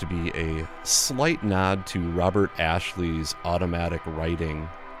seems to be a slight nod to Robert Ashley's automatic writing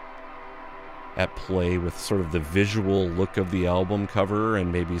at play with sort of the visual look of the album cover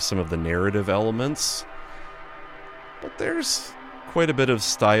and maybe some of the narrative elements. But there's quite a bit of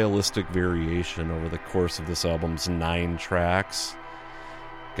stylistic variation over the course of this album's 9 tracks.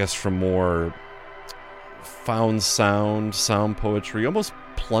 I guess from more found sound poetry, almost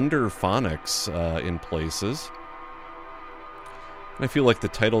plunder phonics in places. And I feel like the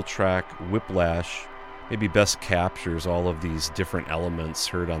title track, Whiplash, maybe best captures all of these different elements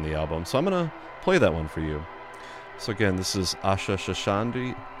heard on the album. So I'm going to play that one for you. So again, this is Asha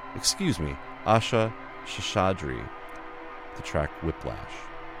Shashadri, the track Whiplash.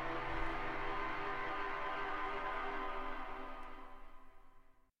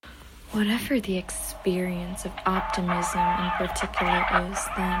 Whatever the experience of optimism in particular is,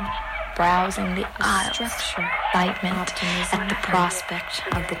 then browsing the aisles, excitement at the prospect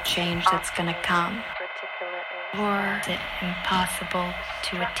of the change that's gonna come. Or is it impossible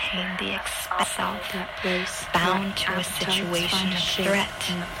to attain the self that race bound to a situation of threat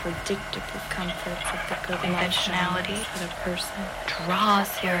and the predictable comforts of the conventionality of a person draws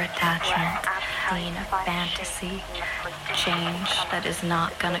your attachment, scene of fantasy, change that is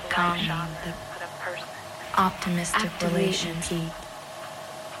not gonna come. The optimistic relations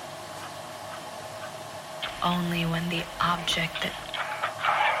only when the object that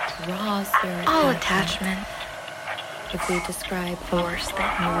draws your all attachment. If we describe force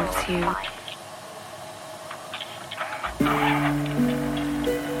that moves you,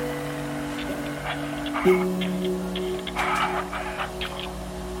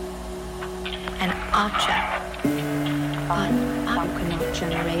 an object, but you cannot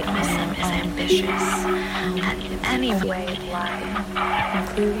generate optimism is ambitious and any way of life,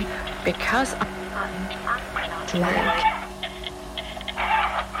 including because drag.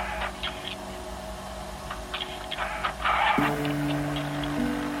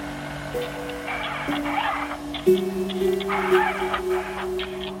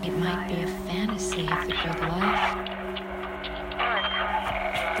 It might be a fantasy of the good life.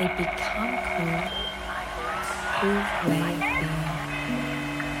 They become clear, proved way of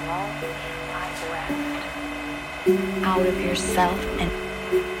being. Out of yourself and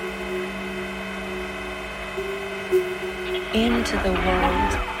into the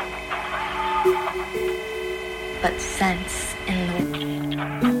world, but sense in the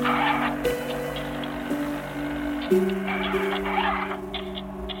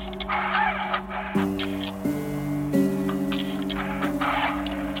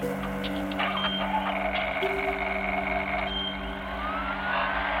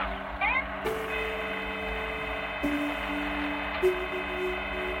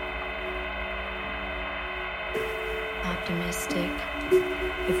optimistic.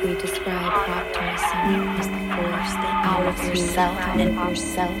 If we describe optimism as the force that out of yourself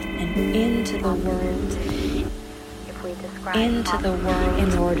and into the world,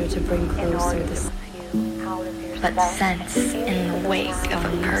 in order to bring closer the but sense in the wake of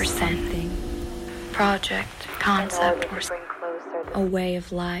a person, project, concept, or a way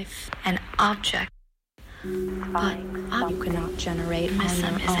of life, an object. But you cannot generate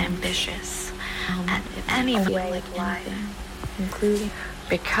optimism is ambitious and any way like anything, including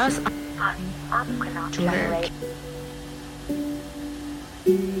because drag.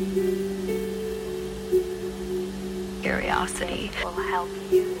 Curiosity will help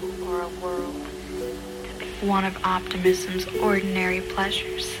you or a world to be. One of optimism's ordinary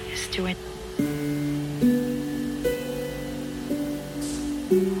pleasures is to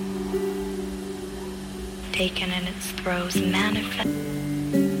taken in its throes manifest.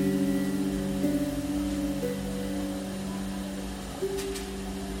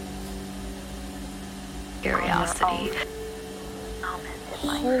 Curiosity.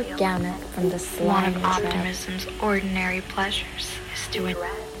 Whole gamut from the one of optimism's ordinary pleasures is to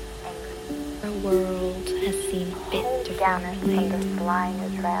the world has seen fit to down from this blind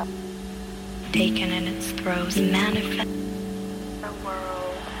Israel. Taken in its throes, manifest. The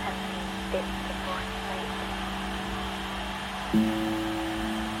world has seen bits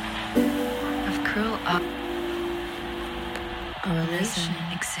of cruel a relation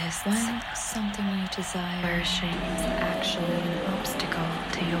exists when something you desire flourishing is actually an obstacle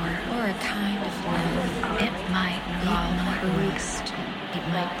to your or a kind of love. It might involve Christ. It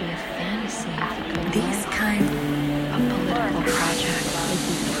might be a fantasy. These kind of political projects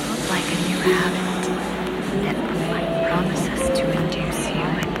like a new habit that promises to induce you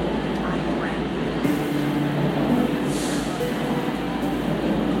with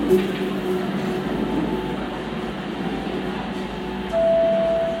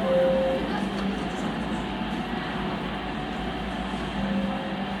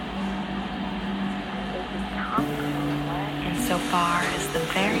insofar as the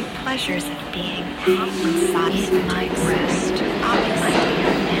very pleasures of being inside it might rest. It might be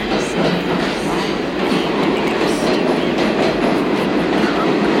a fantasy. It becomes stupid.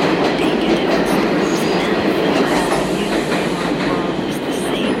 Take it as manifest you is the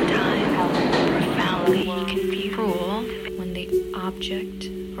same time profoundly confused. Cruel when the object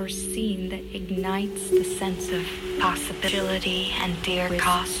or scene that ignites the sense of possibility and dear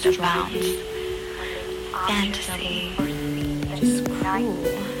cost abounds. Fantasy is cruel.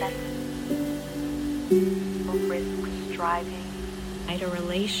 Striving. A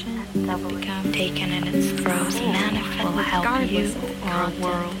relation that become taken in its throes manifest will help you or a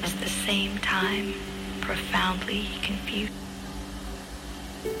world at the same time profoundly confused.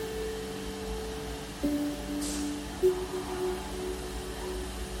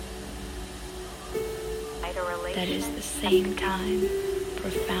 That is the same time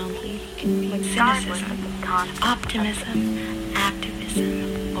profoundly confused. Cynicism, optimism,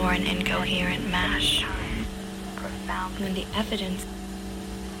 activism, or an incoherent mash. When the evidence,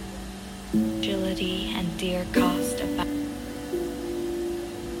 agility, and dear cost about,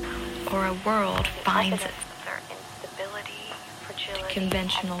 or a world finds its to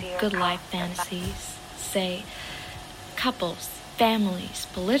conventional good life fantasies, say couples, families,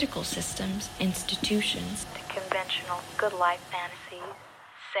 political systems, institutions. To conventional good life fantasies,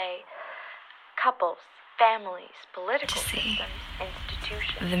 say couples, families, political systems,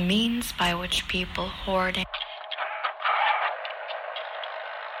 institutions. The means by which people hoard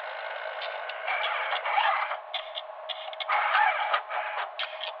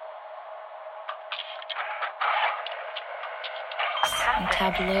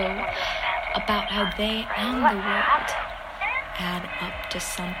tableau about how they and the world add up to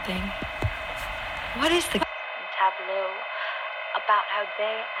something. What is the tableau about how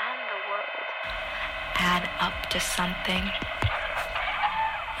they and the world add up to something?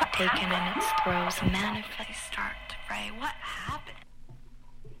 Taken in its throes, manifestly start to fray. What happened?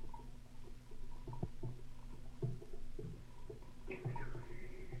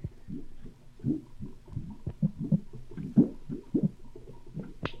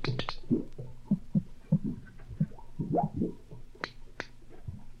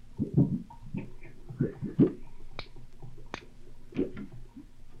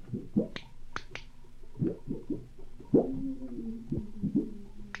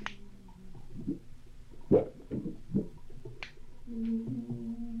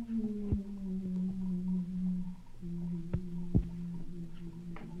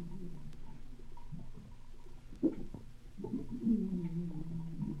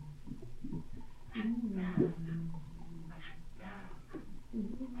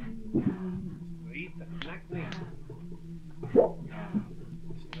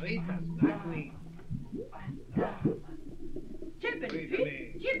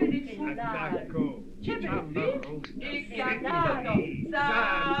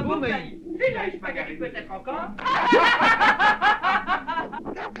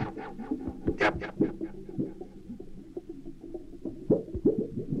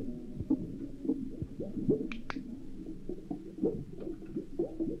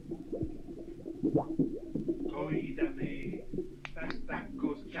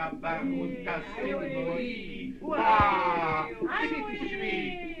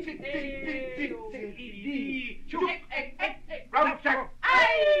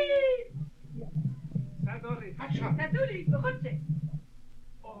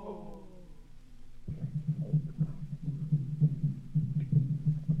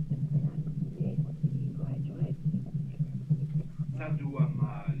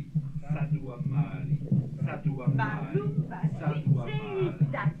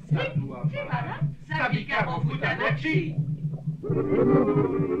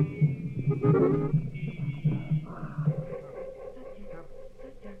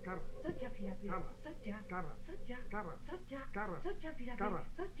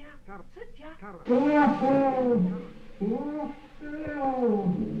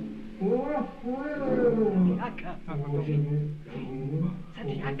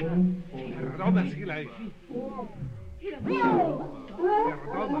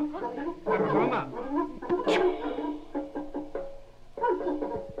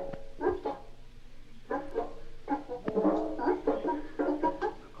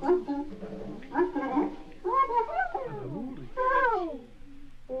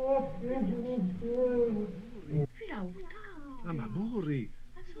 Amaburi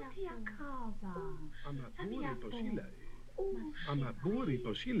posilae. Amaburi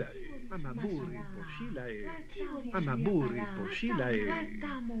posilae. Amaburi posilae. Amaburi posilae.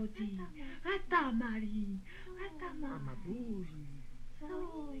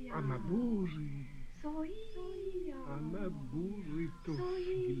 Amaburi.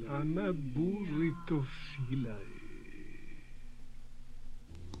 Amaburi tosilae.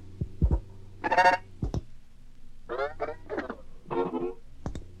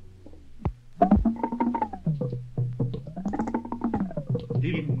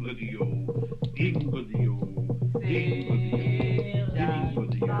 Dingo-dio, dingo-dio, dingo-dio,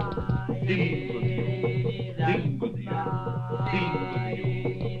 dingo-dio, dingo-dio, dingo-dio,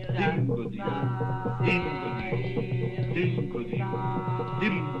 dingo-dio, dingo-dio, dingo-dio,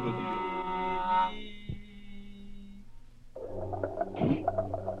 dingo-dio.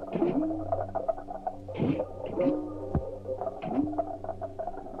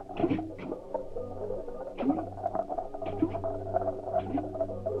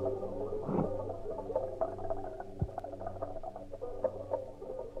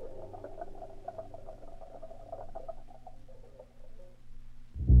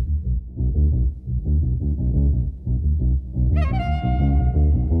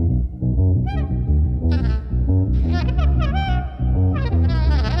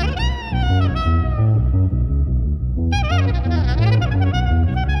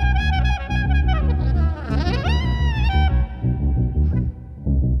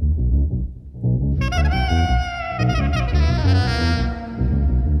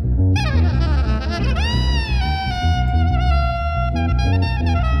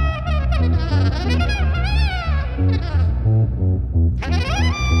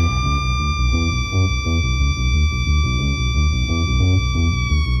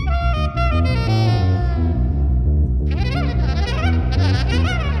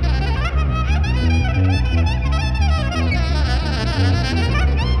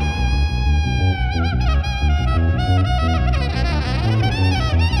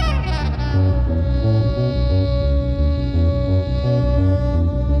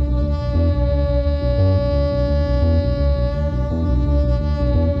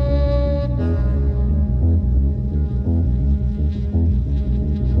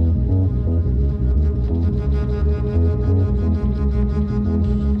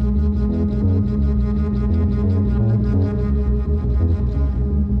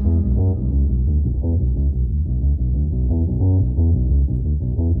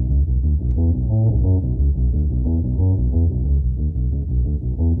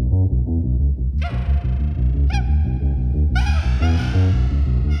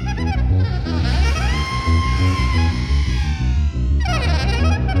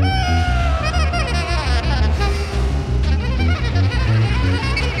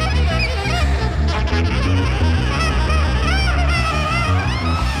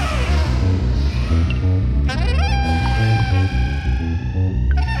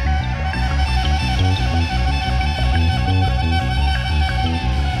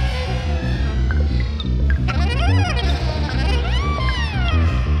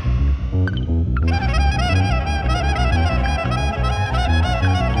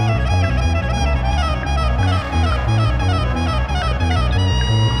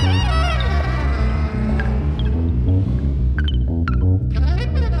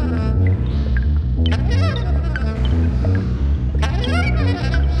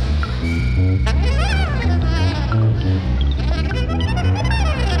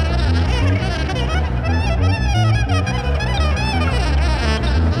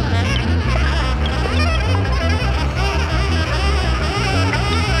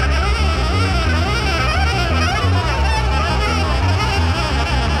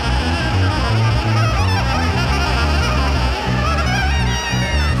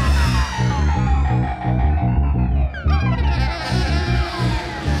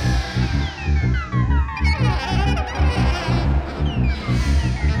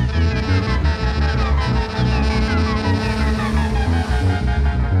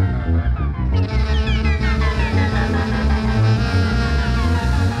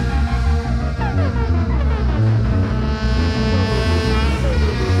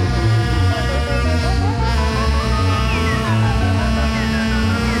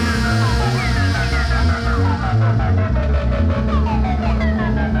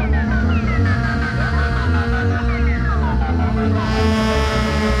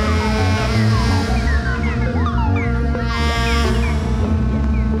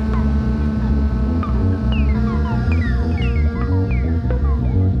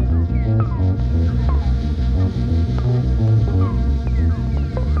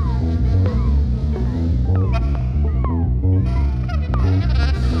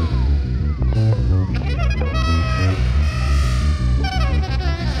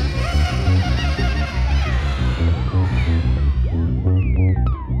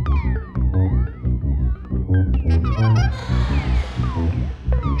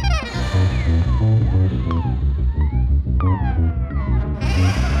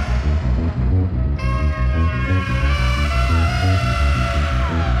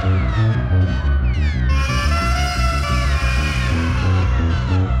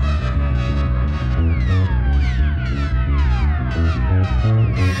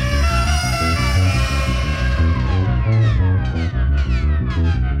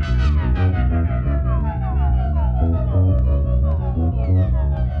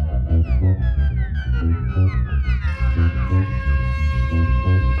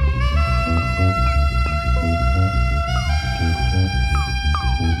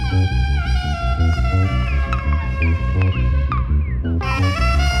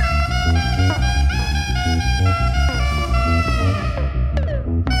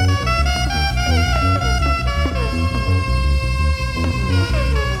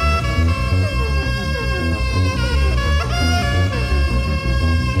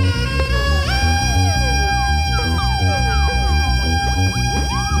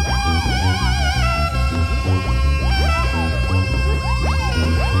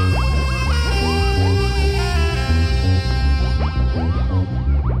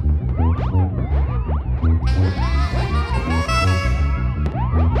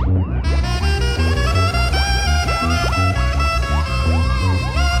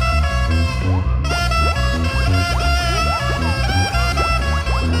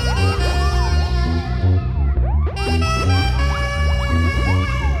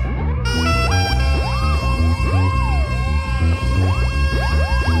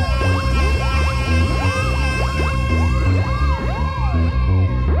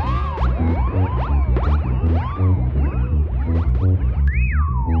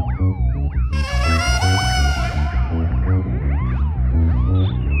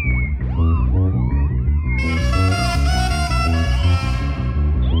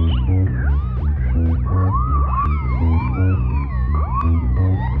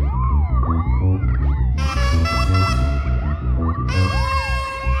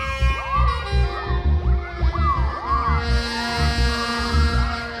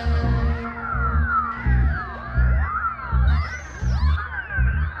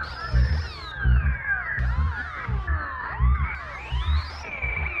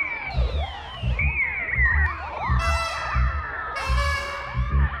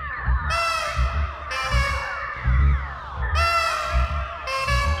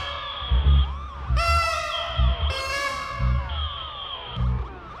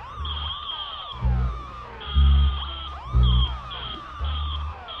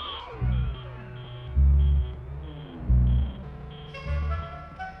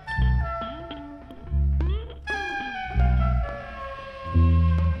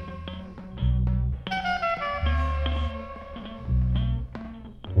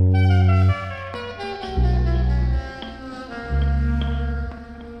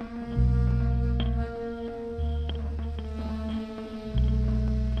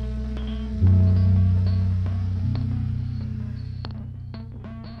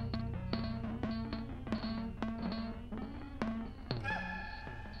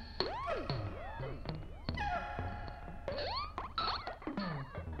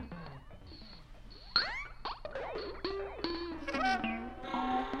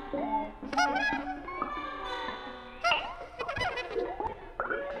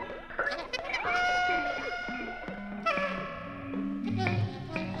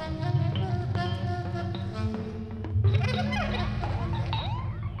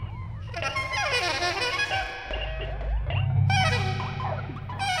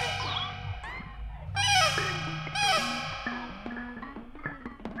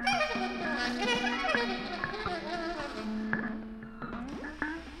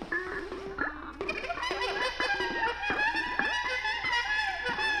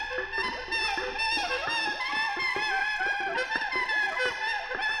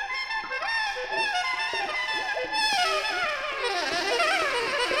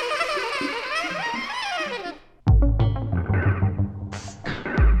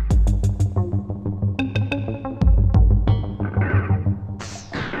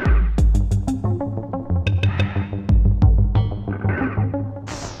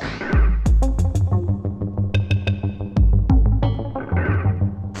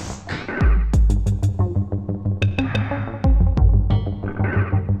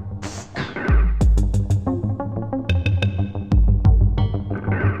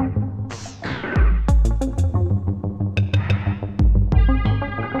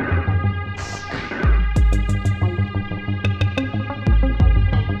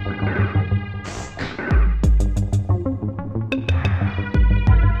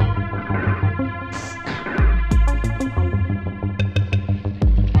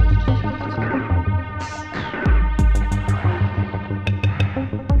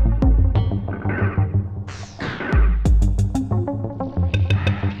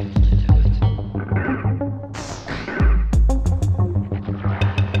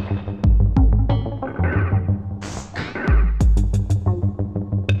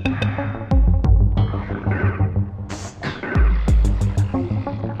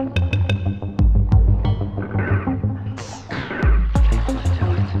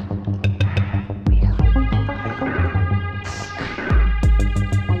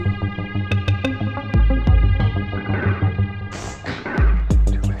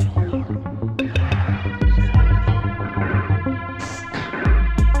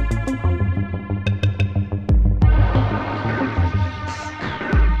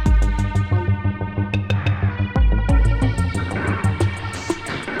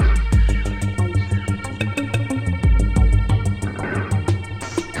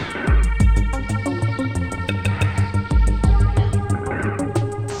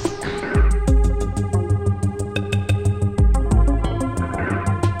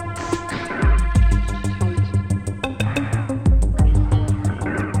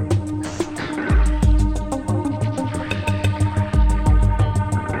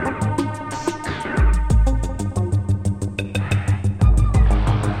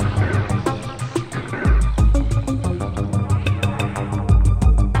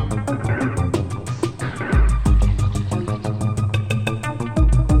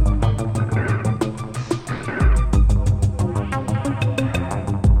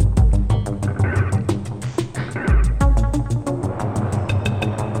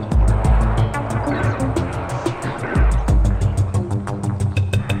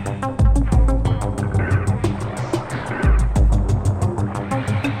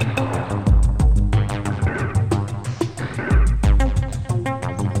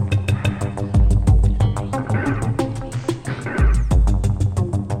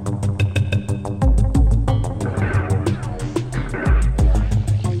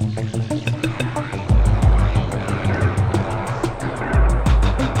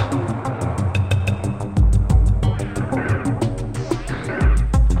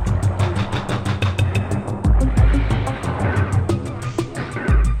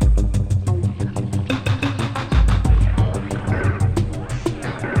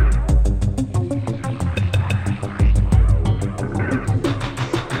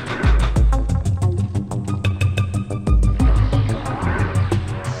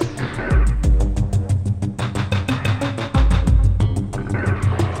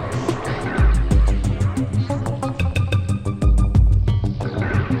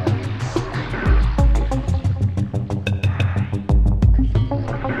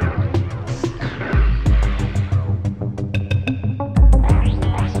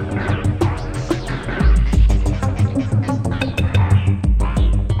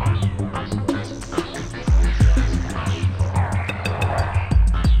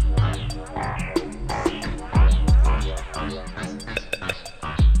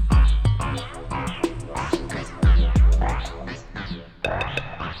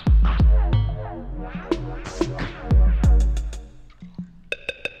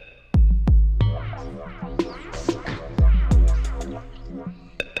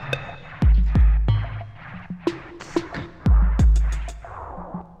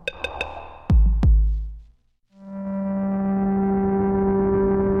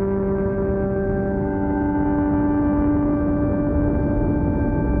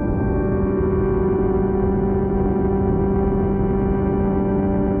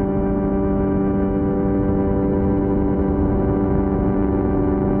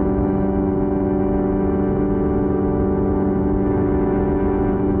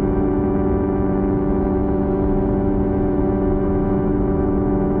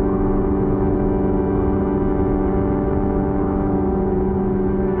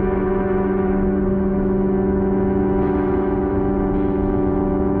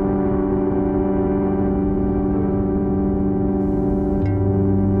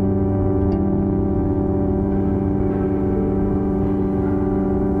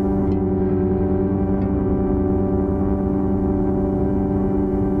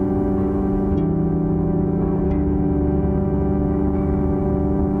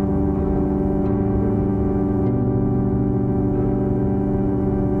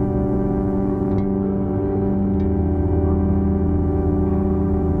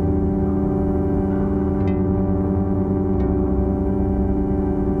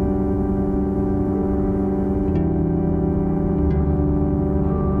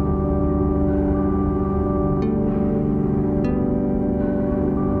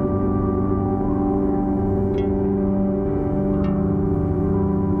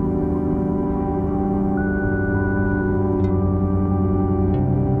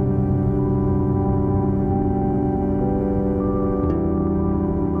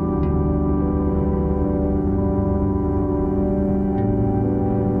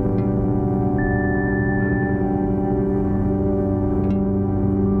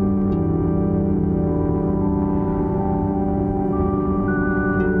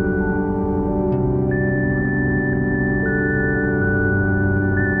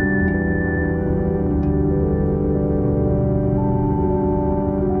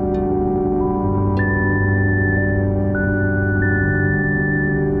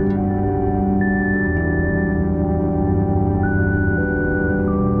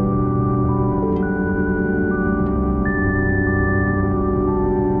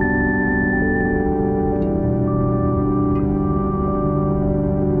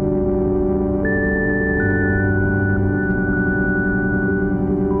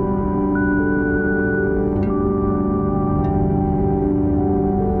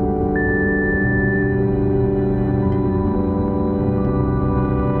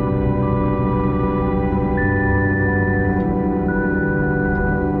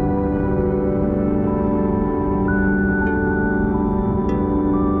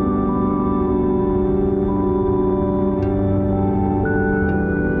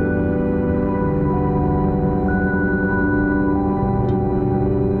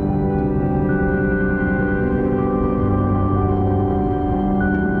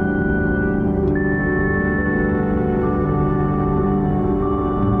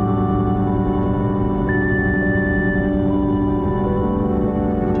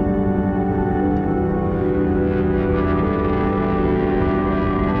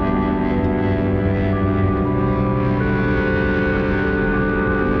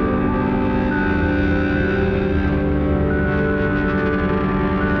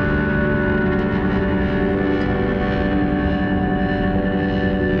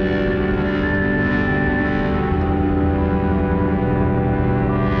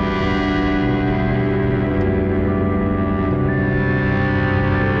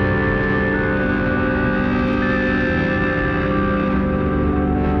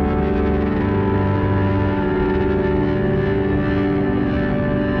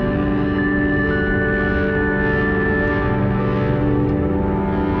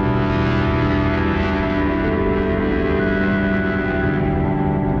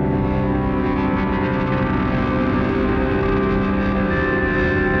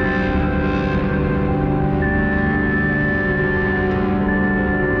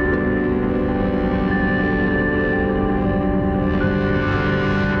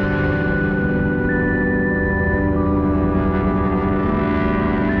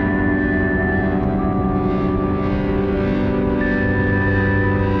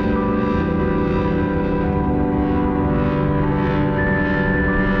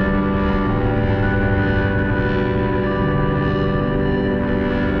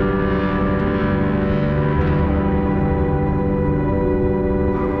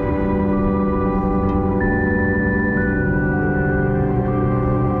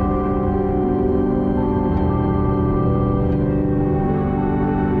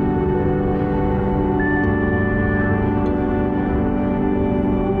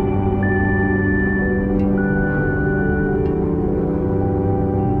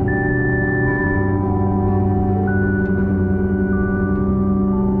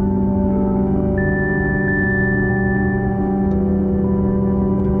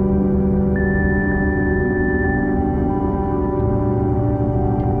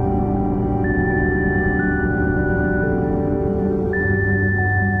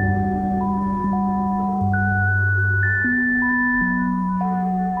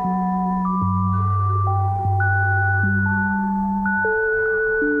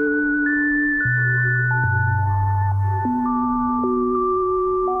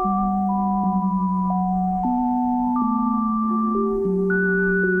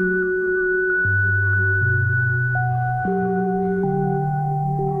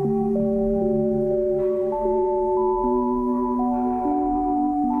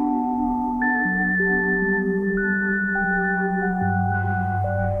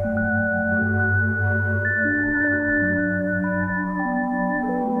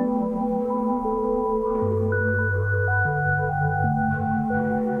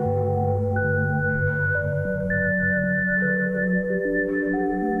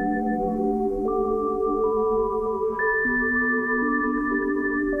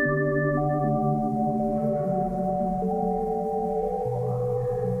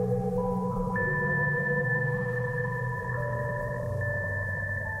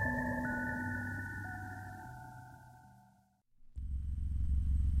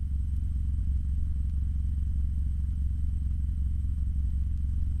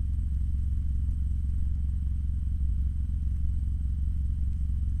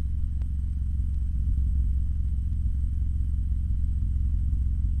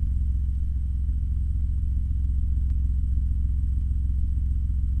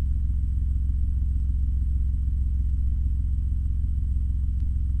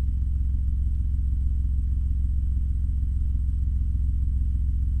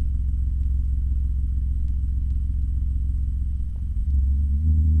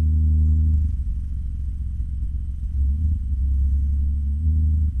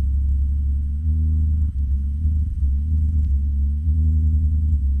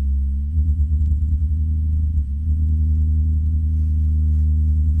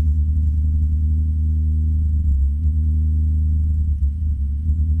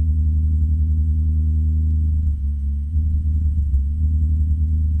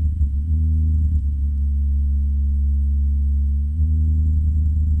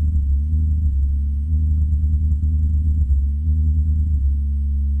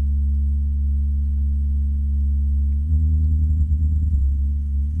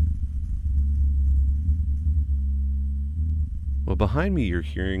 Well, behind me you're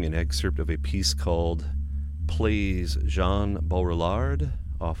hearing an excerpt of a piece called Plays Jean Baudrillard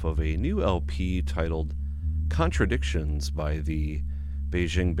off of a new LP titled Contradictions by the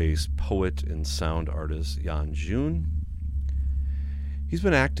Beijing-based poet and sound artist Yan Jun. He's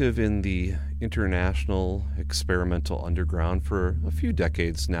been active in the international experimental underground for a few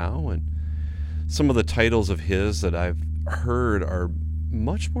decades now, and some of the titles of his that I've heard are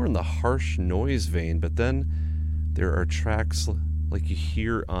much more in the harsh noise vein, but then there are tracks like you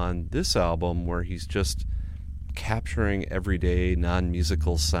hear on this album where he's just capturing everyday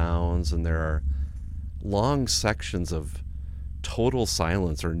non-musical sounds, and there are long sections of total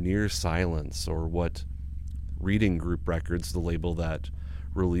silence or near silence, or what Reading Group Records, the label that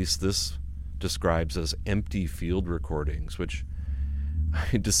released this, describes as empty field recordings, which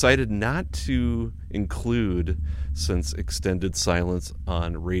I decided not to include since extended silence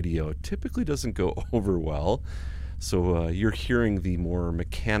on radio typically doesn't go over well. So you're hearing the more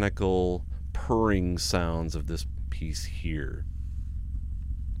mechanical purring sounds of this piece here.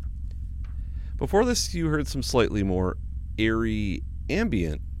 Before this, you heard some slightly more airy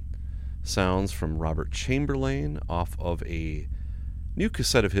ambient sounds from Robert Chamberlain off of a new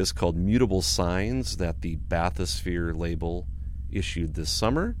cassette of his called Mutable Signs that the Bathysphere label issued this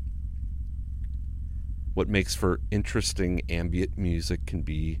summer. What makes for interesting ambient music can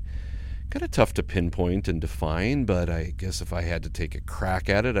be kind of tough to pinpoint and define, but I guess if I had to take a crack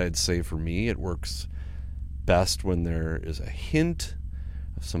at it, I'd say for me it works best when there is a hint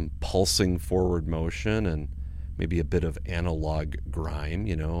of some pulsing forward motion and maybe a bit of analog grime,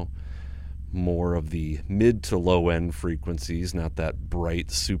 more of the mid to low end frequencies, not that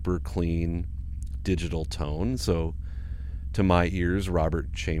bright, super clean digital tone. So to my ears,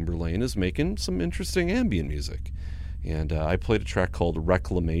 Robert Chamberlain is making some interesting ambient music. And I played a track called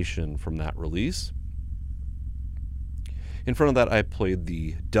Reclamation from that release. In front of that, I played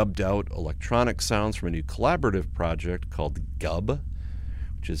the dubbed out electronic sounds from a new collaborative project called Gub,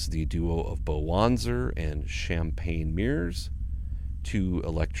 which is the duo of Bo Wanzer and Champagne Mirrors, two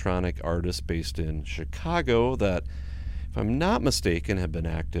electronic artists based in Chicago that, if I'm not mistaken, have been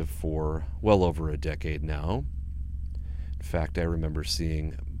active for well over a decade now. In fact, I remember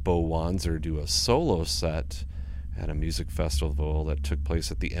seeing Bo Wanzer do a solo set at a music festival that took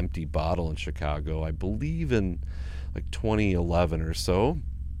place at the Empty Bottle in Chicago, I believe in like 2011 or so.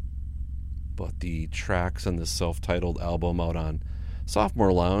 But the tracks on this self-titled album out on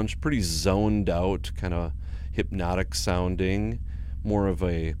Sophomore Lounge, pretty zoned out, kind of hypnotic sounding, more of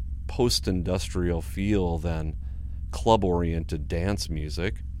a post-industrial feel than club-oriented dance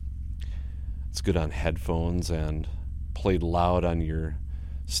music. It's good on headphones and played loud on your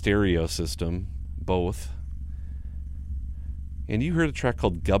stereo system, both. And you heard a track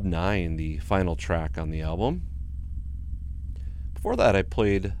called Gub 9, the final track on the album. Before that, I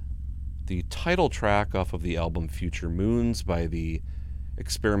played the title track off of the album Future Moons by the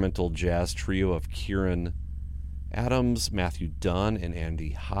experimental jazz trio of Kieran Adams, Matthew Dunn, and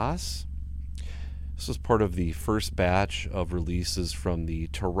Andy Haas. This was part of the first batch of releases from the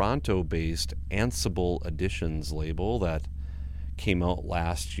Toronto-based Ansible Editions label that came out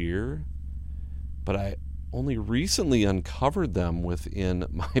last year, but I only recently uncovered them within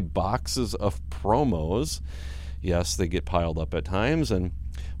my boxes of promos. Yes, they get piled up at times, and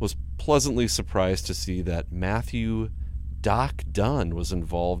was pleasantly surprised to see that Matthew Doc Dunn was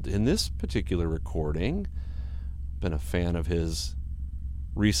involved in this particular recording. Been a fan of his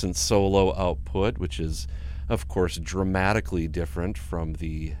recent solo output, which is, of course, dramatically different from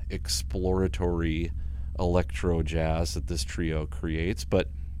the exploratory electro jazz that this trio creates, but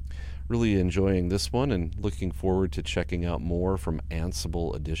really enjoying this one and looking forward to checking out more from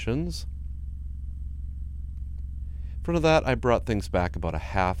Ansible Editions. In front of that, I brought things back about a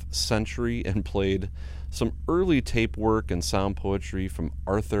half century and played some early tape work and sound poetry from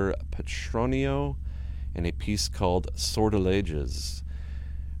Arthur Petronio and a piece called Sortileges,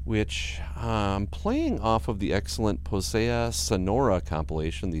 which I'm playing off of the excellent Posea Sonora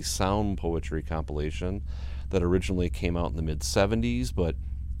compilation, the sound poetry compilation that originally came out in the mid-70s, but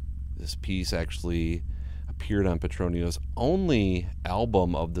this piece actually appeared on Petronio's only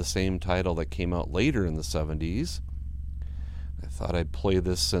album of the same title that came out later in the 70s. I thought I'd play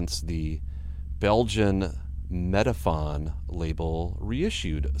this since the Belgian Metaphon label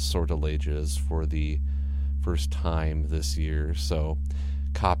reissued Sortileges for the first time this year, so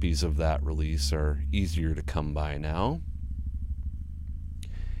copies of that release are easier to come by now.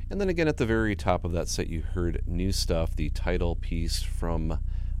 And then again at the very top of that set you heard New Stuff, the title piece from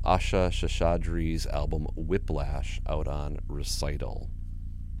Asha Shashadri's album Whiplash out on Recital.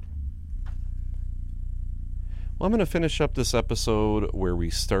 Well, I'm going to finish up this episode where we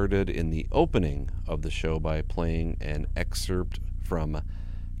started in the opening of the show by playing an excerpt from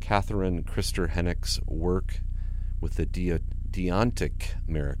Catherine Christer Hennick's work with the Deontic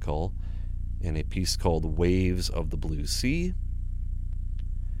Miracle in a piece called Waves of the Blue Sea.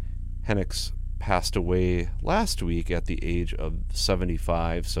 Hennick's passed away last week at the age of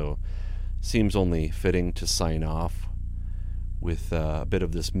 75, so seems only fitting to sign off with a bit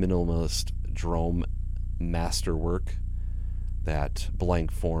of this minimalist drone masterwork that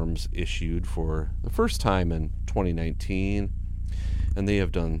Blank Forms issued for the first time in 2019, and they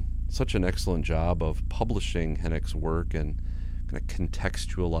have done such an excellent job of publishing Hennick's work and kind of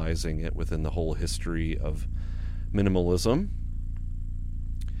contextualizing it within the whole history of minimalism.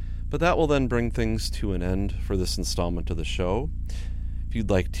 But that will then bring things to an end for this installment of the show. If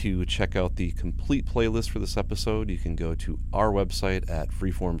you'd like to check out the complete playlist for this episode, you can go to our website at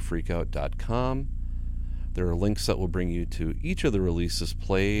freeformfreakout.com. There are links that will bring you to each of the releases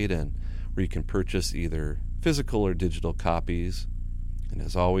played and where you can purchase either physical or digital copies. And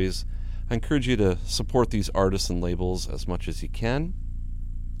as always, I encourage you to support these artists and labels as much as you can.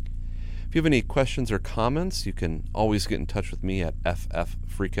 If you have any questions or comments, you can always get in touch with me at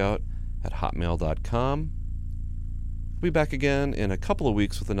ffFreakout@hotmail.com. I'll be back again in a couple of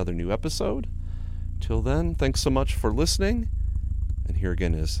weeks with another new episode. Till then, thanks so much for listening. And here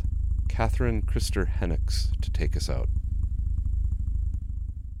again is Catherine Christer Hennick to take us out.